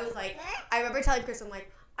 Like I was like, I remember telling Chris, I'm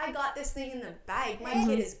like, I got this thing in the bag. My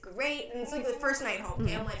kid is great. And it's like the first night home,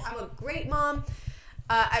 okay? I'm like, I'm a great mom.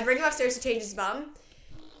 I bring him upstairs to change his bum.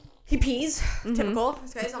 He pees, typical.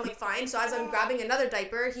 Okay, so I'm like, fine. So as I'm grabbing another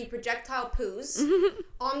diaper, he projectile poos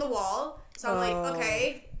on the wall. So I'm like,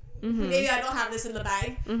 okay, maybe I don't have this in the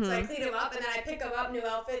bag. So I clean him up, and then I pick him up, new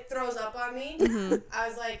outfit, throws up on me. I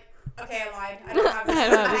was like, okay, I lied. I don't have this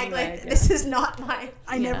in the bag. Like, this is not mine.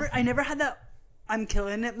 I never had that I'm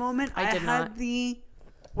killing it moment. I did had not.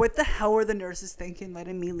 What the hell were the nurses thinking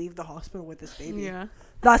letting me leave the hospital with this baby? Yeah.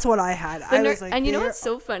 That's what I had. I was like, and you know what's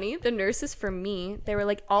so funny? The nurses for me, they were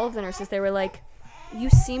like, all of the nurses, they were like, you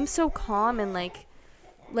seem so calm and like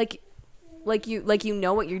you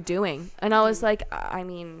know what you're doing. And I was like, I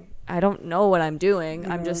mean, I don't know what I'm doing.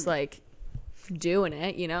 I'm just like doing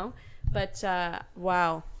it, you know? But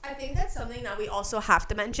wow. I think that's something that we also have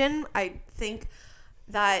to mention. I think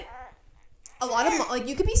that a lot of like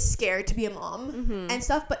you could be scared to be a mom and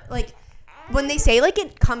stuff, but like when they say like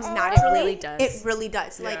it comes naturally, it really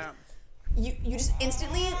does. Yeah. Like you just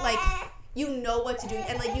instantly like you know what to do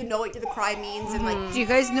and like you know what the cry means and like. Do you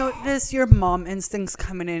guys notice your mom instincts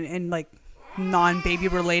coming in like non-baby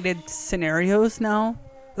related scenarios now?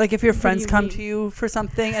 Like if your friends come to you for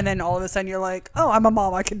something and then all of a sudden you're like, oh, I'm a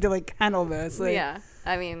mom, I can handle this. Like, yeah.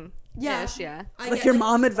 I mean, Yeah. ish, yeah. like your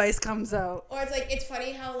mom advice comes out. Or it's like it's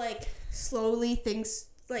funny how like slowly things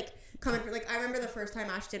like come in. Like I remember the first time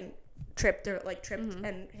Ashton tripped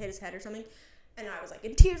and hit his head or something, and I was like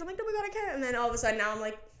in tears. I'm like, oh my god, I can't. And then all of a sudden now I'm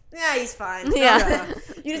like, yeah, he's fine. Yeah.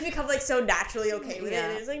 You just become like so naturally okay with it.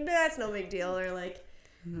 And it's like, nah, that's no big deal. Or like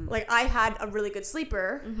I had a really good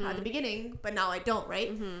sleeper at the beginning, but now I don't,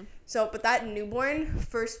 right? So, but that newborn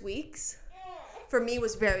first weeks for me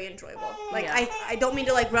was very enjoyable. Like I don't mean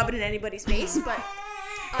to like rub it in anybody's face,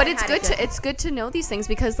 but it's good to know these things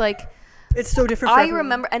because like it's so different for everyone.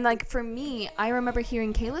 remember, and like for me, I remember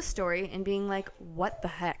hearing Kayla's story and being like, what the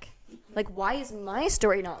heck? Like, why is my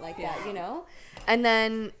story not like that, you know? And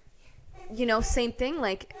then, you know, same thing,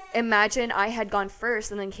 like imagine I had gone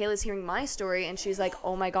first and then Kayla's hearing my story and she's like,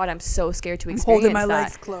 oh my god, I'm so scared to experience holding my that.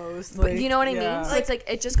 legs closed. But you know what I mean? So it's like,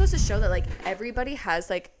 it just goes to show that like everybody has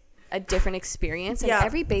like a different experience and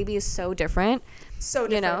every baby is so different. So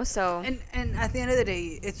different. You know, so and at the end of the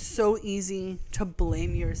day, it's so easy to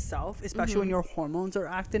blame yourself, especially when your hormones are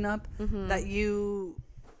acting up, that you'll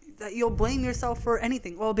blame yourself for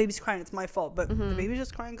anything. Well, baby's crying, it's my fault, but the baby's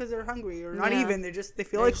just crying because they're hungry, or not even, they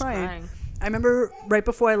feel like crying. I remember right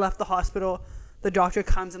before I left the hospital, the doctor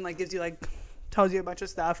comes and like gives you like tells you a bunch of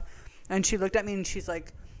stuff, and she looked at me and she's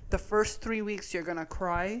like, the first 3 weeks you're gonna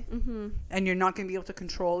cry and you're not gonna be able to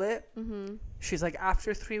control it. She's like,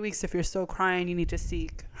 after 3 weeks, if you're still crying, you need to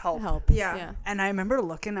seek help. Yeah. And I remember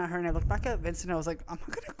looking at her and I looked back at Vincent and I was like, I'm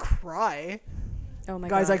not gonna cry. oh my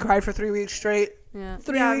Guys, god. I cried for 3 weeks straight. Yeah.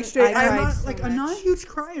 3 weeks straight. I I'm cried not so I'm not a much. huge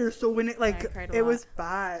crier, so when it it was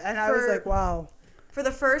bad, and I was like, wow. For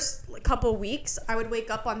the first couple weeks, I would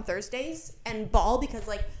wake up on Thursdays and bawl because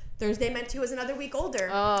like Thursday meant he was another week older.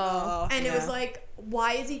 And it was like,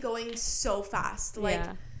 why is he going so fast? Like,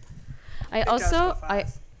 I also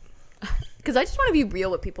because I just want to be real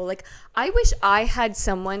with people. Like, I wish I had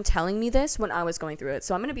someone telling me this when I was going through it.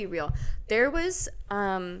 So I'm gonna be real. There was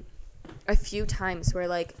a few times where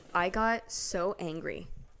like I got so angry.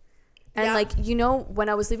 And like, you know, when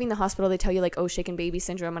I was leaving the hospital, they tell you like, oh, shaken baby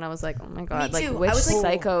syndrome, and I was like, oh my god, like which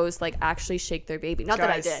psychos like actually shake their baby? Not that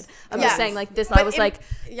I did. I'm just saying like this. But I was like,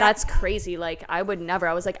 that's crazy. Like I would never.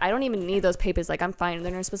 I was like, I don't even need those papers. Like I'm fine. And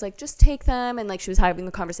the nurse was like, just take them. And like she was having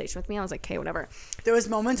a conversation with me. I was like, okay, whatever. There was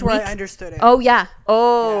moments where I understood it. Oh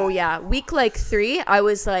yeah. Week like 3, I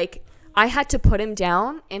was like, I had to put him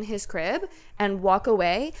down in his crib and walk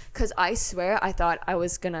away because I swear I thought I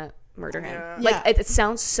was gonna murder him. Like it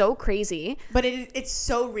sounds so crazy, but it's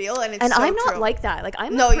so real and it's and so I'm not true. like that. Like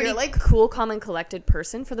I'm a pretty you're like cool, calm, and collected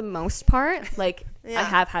person for the most part. Like I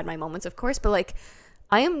have had my moments, of course, but like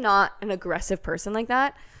I am not an aggressive person like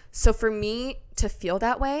that. So for me to feel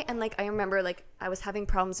that way, and like I remember like I was having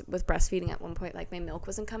problems with breastfeeding at one point. Like my milk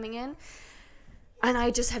wasn't coming in, And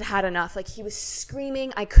I just had enough. Like, he was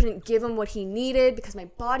screaming. I couldn't give him what he needed because my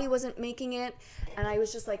body wasn't making it. And I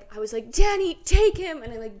was like, Danny, take him.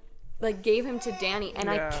 And I like gave him to Danny. And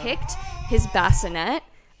I kicked his bassinet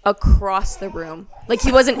across the room. Like,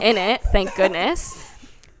 he wasn't in it, thank goodness.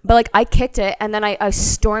 But like, I kicked it. And then I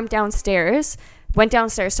stormed downstairs, went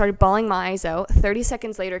downstairs, started bawling my eyes out. 30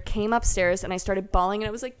 seconds later, came upstairs and I started bawling. And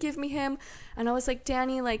I was like, give me him. And I was like,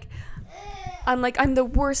 Danny, like, I'm the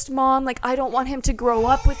worst mom. Like, I don't want him to grow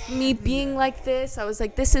up with me being like this. I was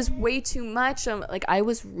like, this is way too much. I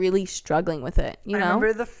was really struggling with it, you know? I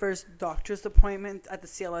remember the first doctor's appointment at the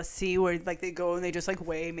CLSC where, like, they go and they just, like,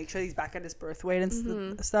 weigh, make sure he's back at his birth weight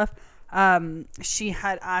and stuff. She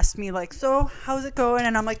had asked me, like, so how's it going?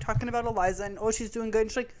 And I'm, like, talking about Eliza and, oh, she's doing good.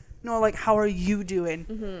 And she's like, no, like, how are you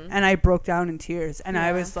doing? And I broke down in tears. And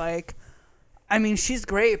I was like, I mean, she's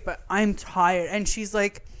great, but I'm tired. And she's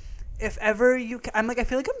like, if ever I'm like, I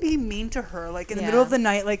feel like I'm being mean to her. Like, in the middle of the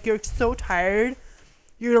night, like, you're so tired.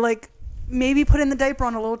 You're like, maybe putting the diaper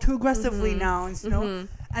on a little too aggressively now. And, you know?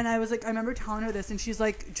 And I was like, I remember telling her this. And she's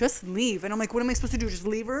like, just leave. And I'm like, what am I supposed to do? Just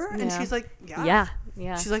leave her? And she's like, yeah.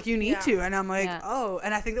 She's like, you need to. And I'm like, oh.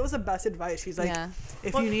 And I think that was the best advice. She's like,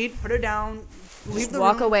 if you need, put her down. Leave the room.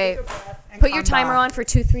 Walk away. Put your timer on for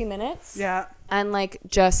 2-3 minutes. Yeah. And, like,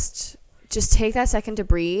 just take that second to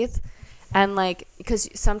breathe. And, like, because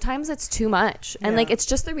sometimes it's too much. And, like, it's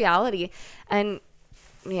just the reality. And,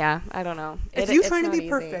 yeah, I don't know. It's you trying to be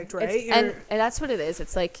perfect, right? And that's what it is.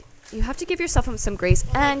 It's, like, you have to give yourself some grace.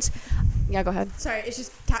 And, yeah, go ahead. Sorry, it's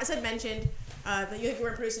just, Kat had mentioned that you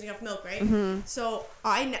weren't producing enough milk, right? So,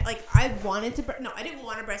 I wanted to, I didn't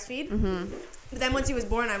want to breastfeed. But then once he was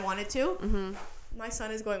born, I wanted to. My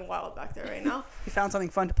son is going wild back there right now. He found something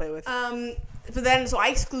fun to play with. So I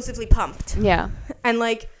exclusively pumped. Yeah. And,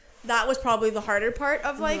 like, that was probably the harder part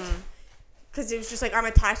of, like, because it was just like I'm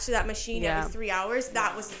attached to that machine every 3 hours.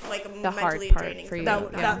 That was like the mentally hard part draining for you.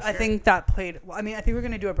 I think that played. Well, I mean, I think we're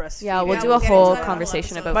gonna do a breastfeeding. Yeah, we'll do a whole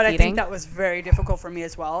conversation about but feeding. I think that was very difficult for me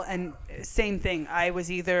as well. And same thing. I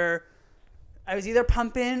was either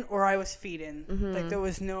pumping or I was feeding. Like, there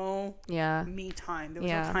was no me time. There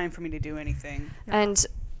was no time for me to do anything. And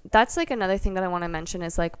that's, like, another thing that I want to mention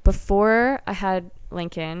is, like, before I had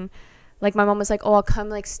Lincoln, like, my mom was like, oh, I'll come,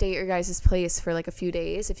 like, stay at your guys' place for, like, a few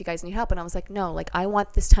days if you guys need help. And I was like, no, like, I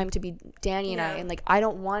want this time to be Danny and I. And, like, I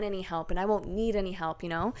don't want any help and I won't need any help, you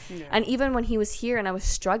know? Yeah. And even when he was here and I was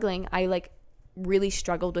struggling, I, like, really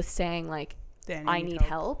struggled with saying, like, Danny, I need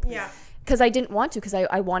help. Yeah. Because I didn't want to, because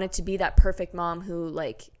I wanted to be that perfect mom who,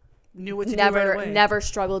 like, knew what to do right away. Never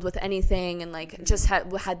struggled with anything and, like, just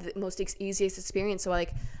had the most easiest experience. So,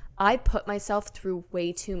 like, I put myself through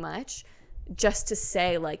way too much just to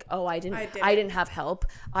say, like, oh, I didn't have help.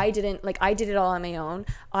 I did it all on my own.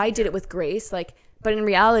 I did it with grace. Like, but in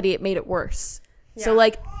reality, it made it worse. Yeah. So,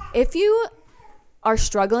 like, if you are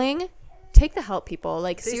struggling, take the help, people.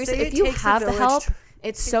 Like, seriously, if you have the help,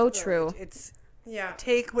 it's so true. It's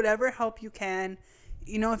take whatever help you can.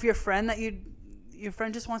 You know, if your friend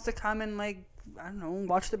just wants to come and, like, I don't know,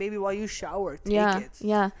 watch the baby while you shower. Take it.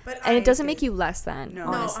 Yeah. And it doesn't make you less than,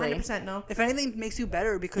 honestly. No, 100% no. If anything, it makes you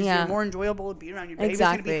better because you're more enjoyable to be around. Your baby's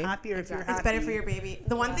going to be happier if you're happy. It's better for your baby.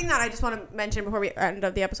 The one thing that I just want to mention before we end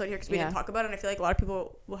up the episode here, because we didn't talk about it, and I feel like a lot of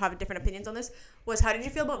people will have different opinions on this, was how did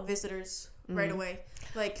you feel about visitors right away?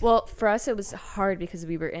 Like, well, for us, it was hard because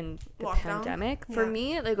we were in the pandemic. For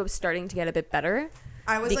me, like, it was starting to get a bit better.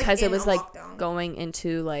 I was, because like, it was, like, going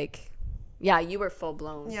into, like, you were full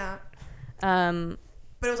blown. Yeah.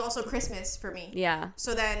 But it was also Christmas for me. Yeah.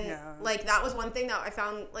 So then, like, that was one thing that I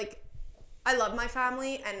found, like, I love my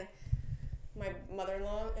family, and my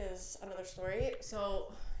mother-in-law is another story.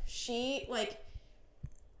 So she wanted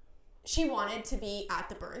to be at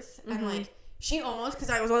the birth, and, like, she almost, because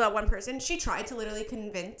I was that one person, she tried to literally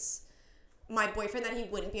convince my boyfriend that he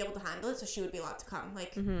wouldn't be able to handle it, so she would be allowed to come.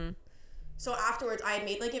 Like, so afterwards, I had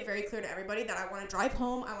made, like, it very clear to everybody that I want to drive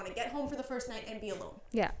home, I want to get home for the first night and be alone.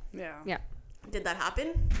 Yeah. Did that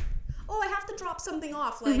happen? Oh, I have to drop something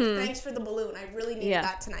off. Like, thanks for the balloon. I really needed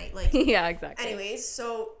that tonight. Like, yeah, exactly. Anyways,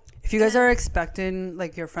 so if you guys are expecting,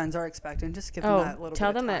 like, your friends are expecting, just give them that little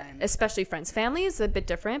tell bit of them time. Especially friends. Family is a bit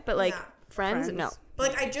different, but, like, friends, no.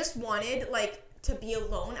 But, like, I just wanted, like, to be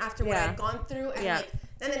alone after what I'd gone through, and like,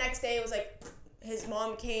 then the next day it was like his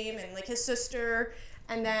mom came and, like, his sister,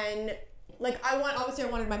 and then, like, I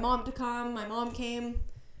wanted my mom to come. My mom came.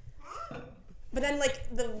 But then,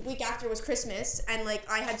 like, the week after was Christmas, and, like,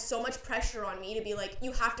 I had so much pressure on me to be like,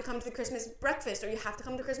 you have to come to the Christmas breakfast, or you have to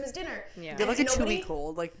come to Christmas dinner. Yeah. You're like a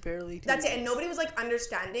 2-week-old, like, barely 2 That's weeks. it, and nobody was, like,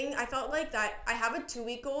 understanding. I felt like that I have a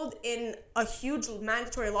 2-week-old in a huge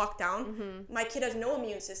mandatory lockdown. Mm-hmm. My kid has no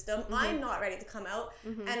immune system. I'm not ready to come out.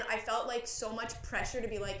 And I felt, like, so much pressure to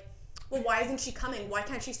be like, well, why isn't she coming? Why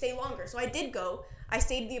can't she stay longer? So I did go. I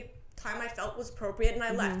stayed the time I felt was appropriate, and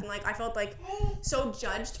I left. And, like, I felt, like, so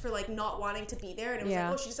judged for, like, not wanting to be there. And it was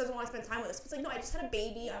like, oh, she just doesn't want to spend time with us. But it's like, no, I just had a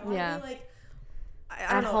baby. I want to be, like,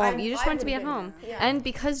 I don't know. Home. You just want to be at home. Yeah. And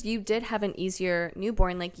because you did have an easier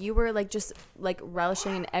newborn, like, you were, like, just, like,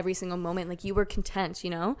 relishing in every single moment. Like, you were content, you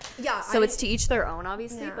know? Yeah. So it's to each their own,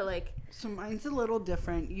 obviously, Yeah. but, like... So mine's a little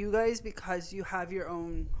different. You guys, because you have your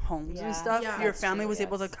own homes and Yeah. stuff, Yeah, your that's family true, was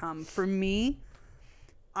able to yes. come. For me,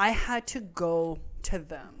 I had to go to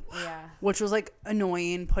them. Yeah. Which was, like,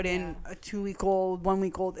 annoying. Put in a 2-week-old,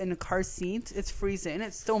 1-week-old in a car seat. It's freezing.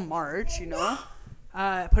 It's still March, you know?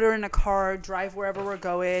 Put her in a car, drive wherever we're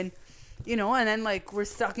going, you know? And then, like, we're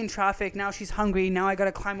stuck in traffic. Now she's hungry. Now I got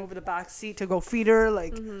to climb over the back seat to go feed her.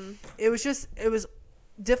 Like, it was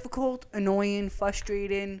difficult, annoying,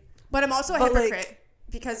 frustrating. But I'm also a But, like- hypocrite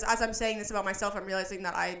because as I'm saying this about myself, I'm realizing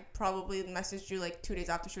that I probably messaged you like 2 days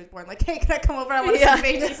after she was born, like, hey, can I come over? I want to see the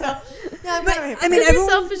baby. So, yeah, I'm kind of a hypocrite. I mean, You're everyone-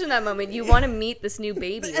 selfish in that moment. You want to meet this new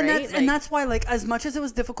baby, and right? that's why, like, as much as it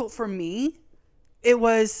was difficult for me,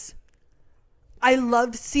 I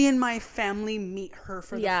loved seeing my family meet her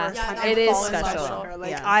for the first Yeah, time. it and is fall in love special. with her.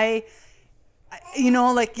 Like, Yeah. I you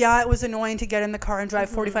know, like, yeah, it was annoying to get in the car and drive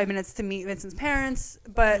 45 minutes to meet Vincent's parents,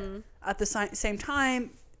 but at the same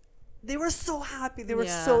time, they were so happy. They were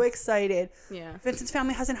so excited. Yeah. Vincent's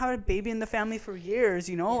family hasn't had a baby in the family for years,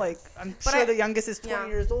 you know? Like, I'm sure the youngest is 20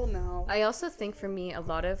 years old now. I also think for me, a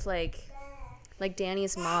lot of, like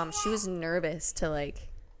Danny's mom, she was nervous to, like,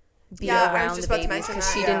 be Yeah, I was around just the about to baby mention because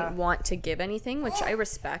that, she yeah. didn't want to give anything, which I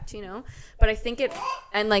respect, you know? But I think it,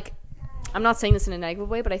 and, like, I'm not saying this in a negative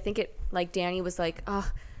way, but I think it, like, Danny was like,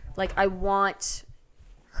 like, I want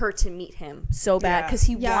her to meet him so bad Yeah. because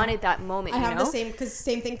he Yeah. wanted that moment, I you have know? the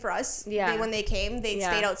same thing for us. Yeah. When they came, they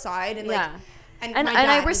stayed outside and, like, Yeah. and And my I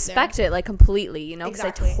dad was respect there. it, like, completely, you know, because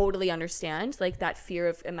Exactly. I totally understand, like, that fear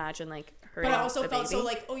of, imagine, like, hurting But I also the felt baby. so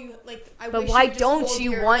like, oh, you like. I But wish why you just don't hold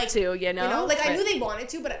you your, want like, to, you know? like, I But- knew they wanted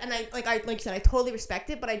to, but and I like you said, I totally respect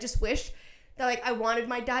it, but I just wish that, like, I wanted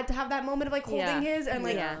my dad to have that moment of, like, holding his, and,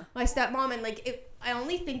 like, Yeah. my stepmom, and, like, I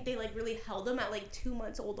only think they, like, really held him at, like, 2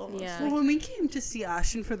 months old almost. Yeah. Well, when we came to see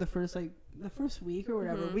Ashton for the first week or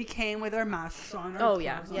whatever, we came with our masks on. Our Oh,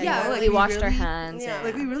 yeah. gloves on, Yeah. you know, yeah. like, we washed our really- hands. Yeah. Yeah.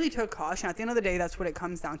 Like, we really took caution. At the end of the day, that's what it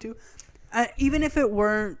comes down to. Even if it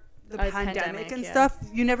weren't the A pandemic pandemic, and yeah. stuff,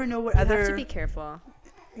 you never know what You other, have to be careful.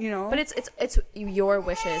 you know. But it's your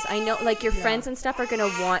wishes. I know, like, your friends and stuff are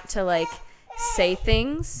gonna want to, like, say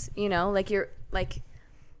things, you know, like, you're like,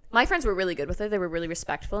 my friends were really good with it. They were really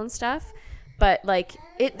respectful and stuff. But, like,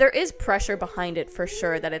 there is pressure behind it for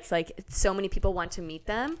sure that it's like so many people want to meet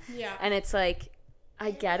them. Yeah. And it's like,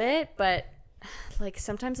 I get it, but, like,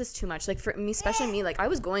 sometimes it's too much. Like, for me, especially me, like, I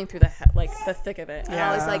was going through the thick of it. And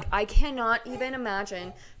I was Yeah. like, I cannot even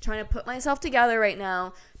imagine trying to put myself together right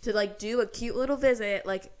now to, like, do a cute little visit.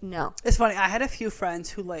 Like, no. It's funny. I had a few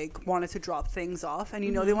friends who, like, wanted to drop things off, and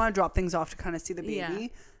you know they want to drop things off to kind of see the baby. Yeah.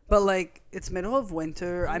 But, like, it's middle of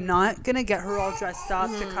winter. I'm not gonna get her all dressed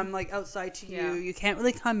up to come, like, outside to Yeah. you. You can't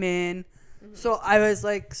really come in. So I was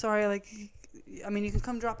like, sorry, like, I mean, you can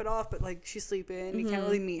come drop it off, but, like, she's sleeping. You can't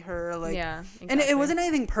really meet her. Like, Yeah, And exactly. it wasn't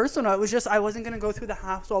anything personal. It was just I wasn't gonna go through the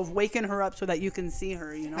hassle of waking her up so that you can see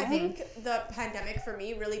her. You know. I think the pandemic for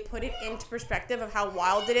me really put it into perspective of how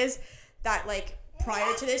wild it is that, like,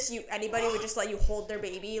 prior to this, anybody would just let you hold their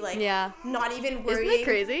baby, like, Yeah. not even worrying. Isn't that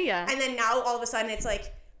crazy? Yeah. And then now all of a sudden it's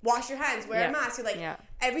like, wash your hands, wear Yeah. a mask. You're like, Yeah.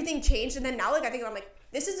 everything changed. And then now, like, I think I'm like,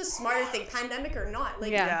 this is a smarter thing, pandemic or not.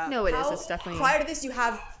 Like, Yeah. No, it is. how It's definitely. prior to this you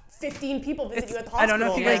have 15 people visit you at the I hospital. don't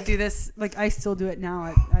know if you Yeah. guys do this. Like, I still do it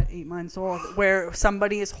now at 8 months old, where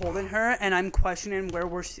somebody is holding her, and I'm questioning where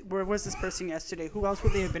was this person yesterday? Who else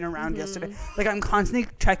would they have been around yesterday? Like, I'm constantly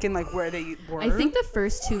checking, like, where they were. I think the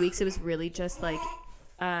first 2 weeks it was really just like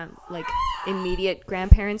immediate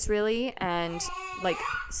grandparents, really, and like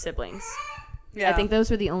siblings. Yeah. I think those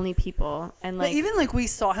were the only people, and But like even like we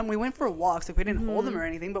saw him, we went for walks. Like, we didn't hold him or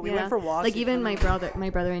anything, but we went for walks. Like We even kinda, my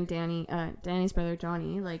brother and Danny's brother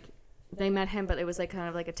Johnny, like they met him, but it was like kind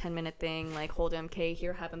of like a 10-minute thing. Like hold him, okay,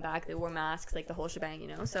 here, have him back. They wore masks, like the whole shebang, you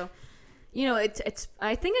know. So you know, it's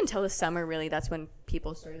I think until the summer, really, that's when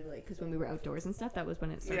people started, like, because when we were outdoors and stuff, that was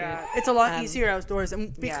when it started. Yeah, it's a lot easier outdoors.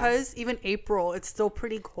 And because even April, it's still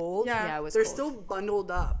pretty cold. Yeah, it was They're cold. still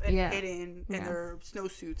bundled up and hidden in their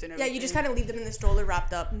snowsuits and everything. Yeah, you just kind of leave them in the stroller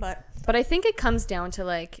wrapped up. But I think it comes down to,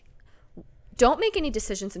 like, don't make any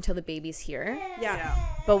decisions until the baby's here. Yeah.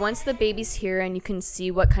 But once the baby's here and you can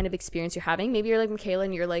see what kind of experience you're having, maybe you're like Michaela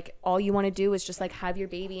and you're like, all you want to do is just like have your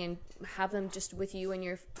baby and have them just with you and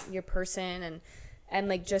your person and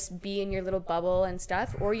like just be in your little bubble and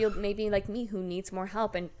stuff. Or you'll maybe like me who needs more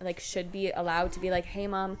help and like should be allowed to be like, hey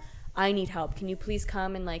mom, I need help. Can you please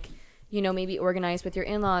come and like, you know, maybe organize with your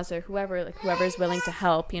in-laws or whoever's willing to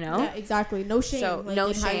help, you know? Yeah, exactly. No shame. So like, no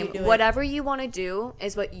in shame. how you do it. Whatever you want to do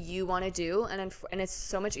is what you want to do, and it's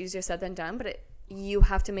so much easier said than done. But you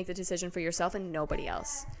have to make the decision for yourself and nobody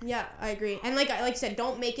else. Yeah, I agree. And like you said,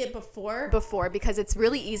 don't make it before Because it's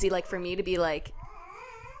really easy, like for me to be like,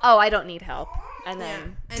 oh, I don't need help, and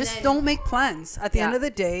then don't make plans. At the end of the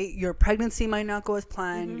day, your pregnancy might not go as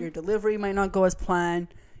planned. Your delivery might not go as planned.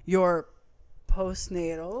 Your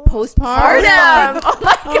postpartum.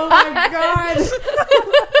 Oh my god.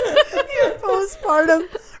 Your postpartum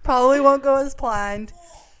probably won't go as planned.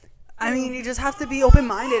 I mean, you just have to be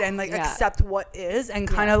open-minded and like accept what is and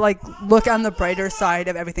kind of like look on the brighter side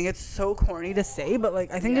of everything. It's so corny to say, but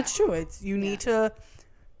like I think it's true. It's you need to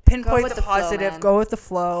pinpoint the positive, go with the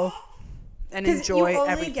flow, and enjoy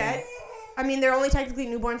everything. I mean, they're only technically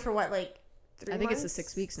newborn for what, like 3 I think months? it's the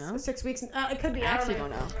 6 weeks, no? 6 weeks. It could be. I actually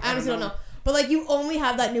don't know. I honestly don't know. But like you only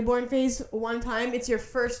have that newborn phase one time. It's your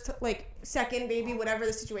first like second baby, whatever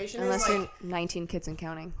the situation Unless is. you're 19 kids and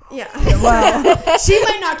counting. Yeah. Wow. She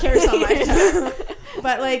might not care so much.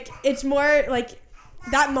 But like it's more like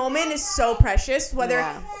that moment is so precious. Whether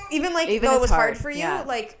even though it was hard for you,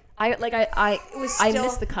 like I miss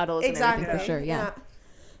the cuddles and everything for sure. Yeah.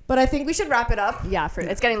 But I think we should wrap it up. Yeah,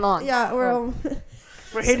 it's getting long. Yeah,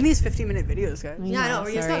 we're hitting these 15-minute videos, guys. Yeah, I know.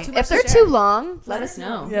 We're just not too much if they're too long, let us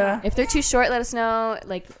know. Yeah. If they're too short, let us know.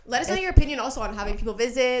 Like, let us know your opinion also on having people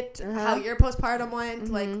visit, how your postpartum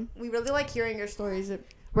went. Like, we really like hearing your stories.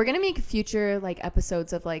 We're gonna make future like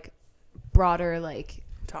episodes of like broader like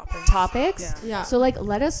topics. Yeah. So like,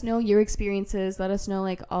 let us know your experiences. Let us know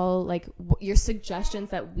like all like your suggestions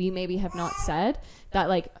that we maybe have not said that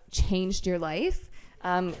like changed your life.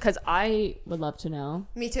 Because I would love to know.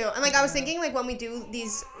 Me too. And like I was thinking, like when we do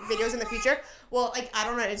these videos in the future, well, like add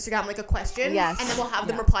on our Instagram like a question, and then we'll have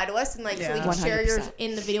them reply to us, and like so we can share yours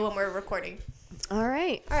in the video when we're recording. All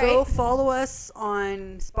right. So follow us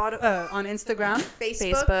on on Instagram,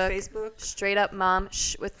 Facebook, Straight Up Mom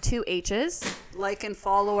with 2 H's. Like and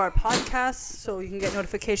follow our podcast so you can get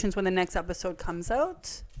notifications when the next episode comes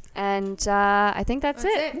out. And I think that's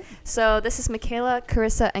it. So this is Michaela,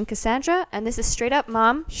 Carissa, and Cassandra, and this is Straight Up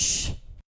Mom.